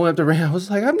I went up to Raina, I was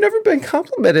like, I've never been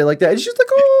complimented like that. And she's like,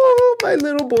 oh, my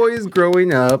little boy is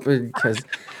growing up. Because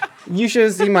You should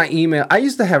have seen my email. I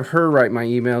used to have her write my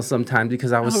email sometimes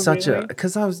because I was Oh, such a really?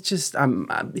 because I was just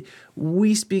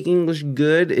we speak English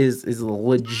good is a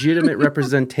legitimate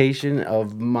representation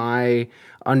of my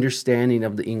understanding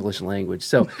of the English language.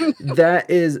 So that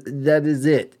is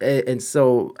it. And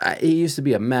so it used to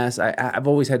be a mess. I've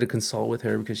always had to consult with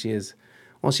her because she has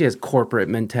corporate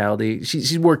mentality.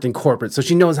 She's worked in corporate, so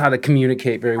she knows how to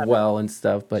communicate very well and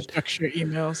stuff. But Structure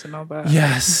emails and all that.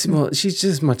 yes, well, she's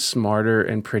just much smarter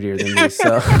and prettier than me,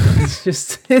 so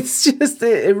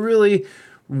it really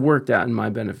worked out in my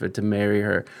benefit to marry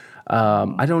her.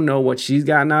 I don't know what she's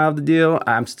gotten out of the deal.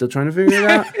 I'm still trying to figure it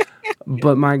out.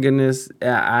 But my goodness,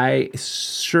 I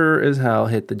sure as hell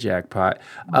hit the jackpot.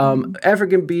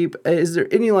 African Beep, is there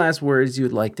any last words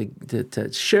you'd like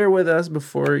to share with us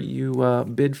before you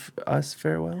bid us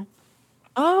farewell?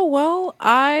 Oh, well,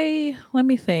 let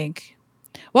me think.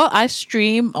 Well, I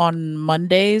stream on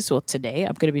Mondays. Well, today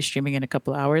I'm going to be streaming in a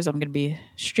couple hours. I'm going to be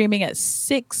streaming at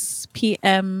 6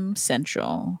 p.m.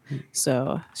 Central.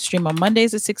 So, stream on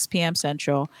Mondays at 6 p.m.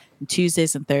 Central and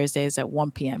Tuesdays and Thursdays at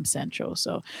 1 p.m. Central.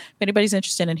 So, if anybody's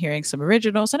interested in hearing some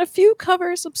originals and a few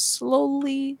covers, I'm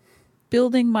slowly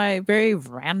building my very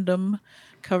random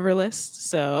cover list.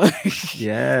 So,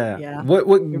 Yeah. yeah,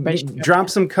 everybody should What check drop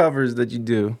that. some covers that you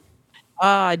do.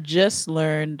 I just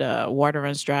learned Water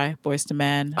Runs Dry, Boys to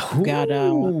Men. I've got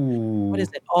what is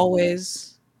Ooh. it?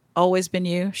 Always Been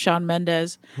You, Shawn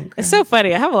Mendes. It's Okay. so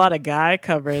funny. I have a lot of guy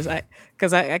covers. I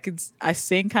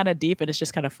sing kind of deep and it's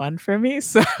just kind of fun for me.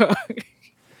 So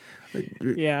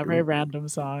yeah, very random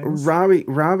songs.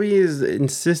 Robbie is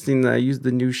insisting that I use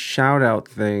the new shout out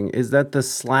thing. Is that the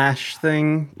slash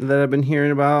thing that I've been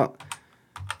hearing about?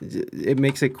 It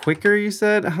makes it quicker, you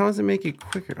said? How does it make it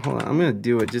quicker? Hold on, I'm gonna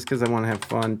do it just because I want to have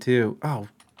fun too. Oh,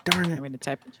 darn I'm it. going to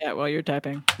type in chat while you're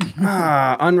typing.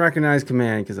 Unrecognized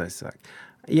command because I suck.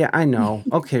 Yeah, I know.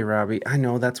 Okay, Robbie, I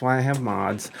know. That's why I have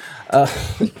mods. Uh,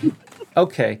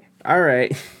 okay, all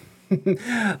right.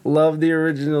 Love the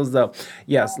originals though.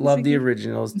 Yes, Oh, love thank the you.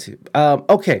 originals too.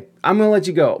 Okay, I'm gonna let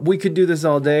you go. We could do this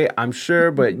all day, I'm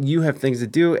sure, but you have things to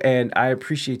do, and I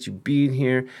appreciate you being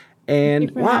here. Thank you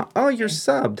And for wow, having oh, you're me.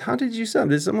 subbed. How did you sub?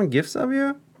 Did someone gift sub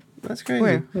you? That's crazy.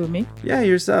 Where? Who, me? Yeah,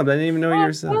 you're subbed. I didn't even know you were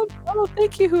subbed.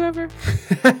 Thank you, whoever.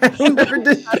 Whoever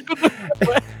did. I don't know who it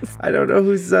was. I don't know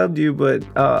who subbed you, but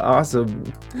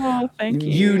awesome. Oh, thank You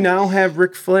you. now have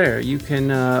Ric Flair. You can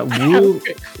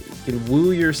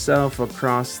woo yourself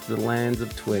across the lands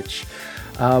of Twitch.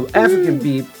 African Woo.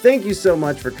 Beep, thank you so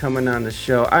much for coming on the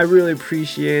show. I really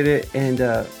appreciate it. And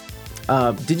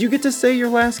did you get to say your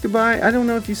last goodbye? I don't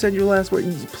know if you said your last word.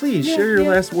 Please Yeah, share your yeah.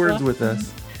 last words with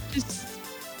us. Just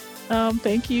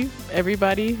thank you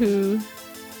everybody who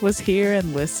was here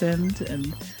and listened,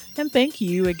 and thank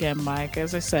you again, Mike.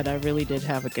 As I said, I really did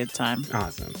have a good time.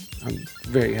 Awesome. I'm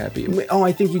very happy. Oh,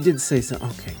 I think you did say something.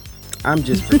 Okay. I'm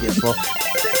just forgetful.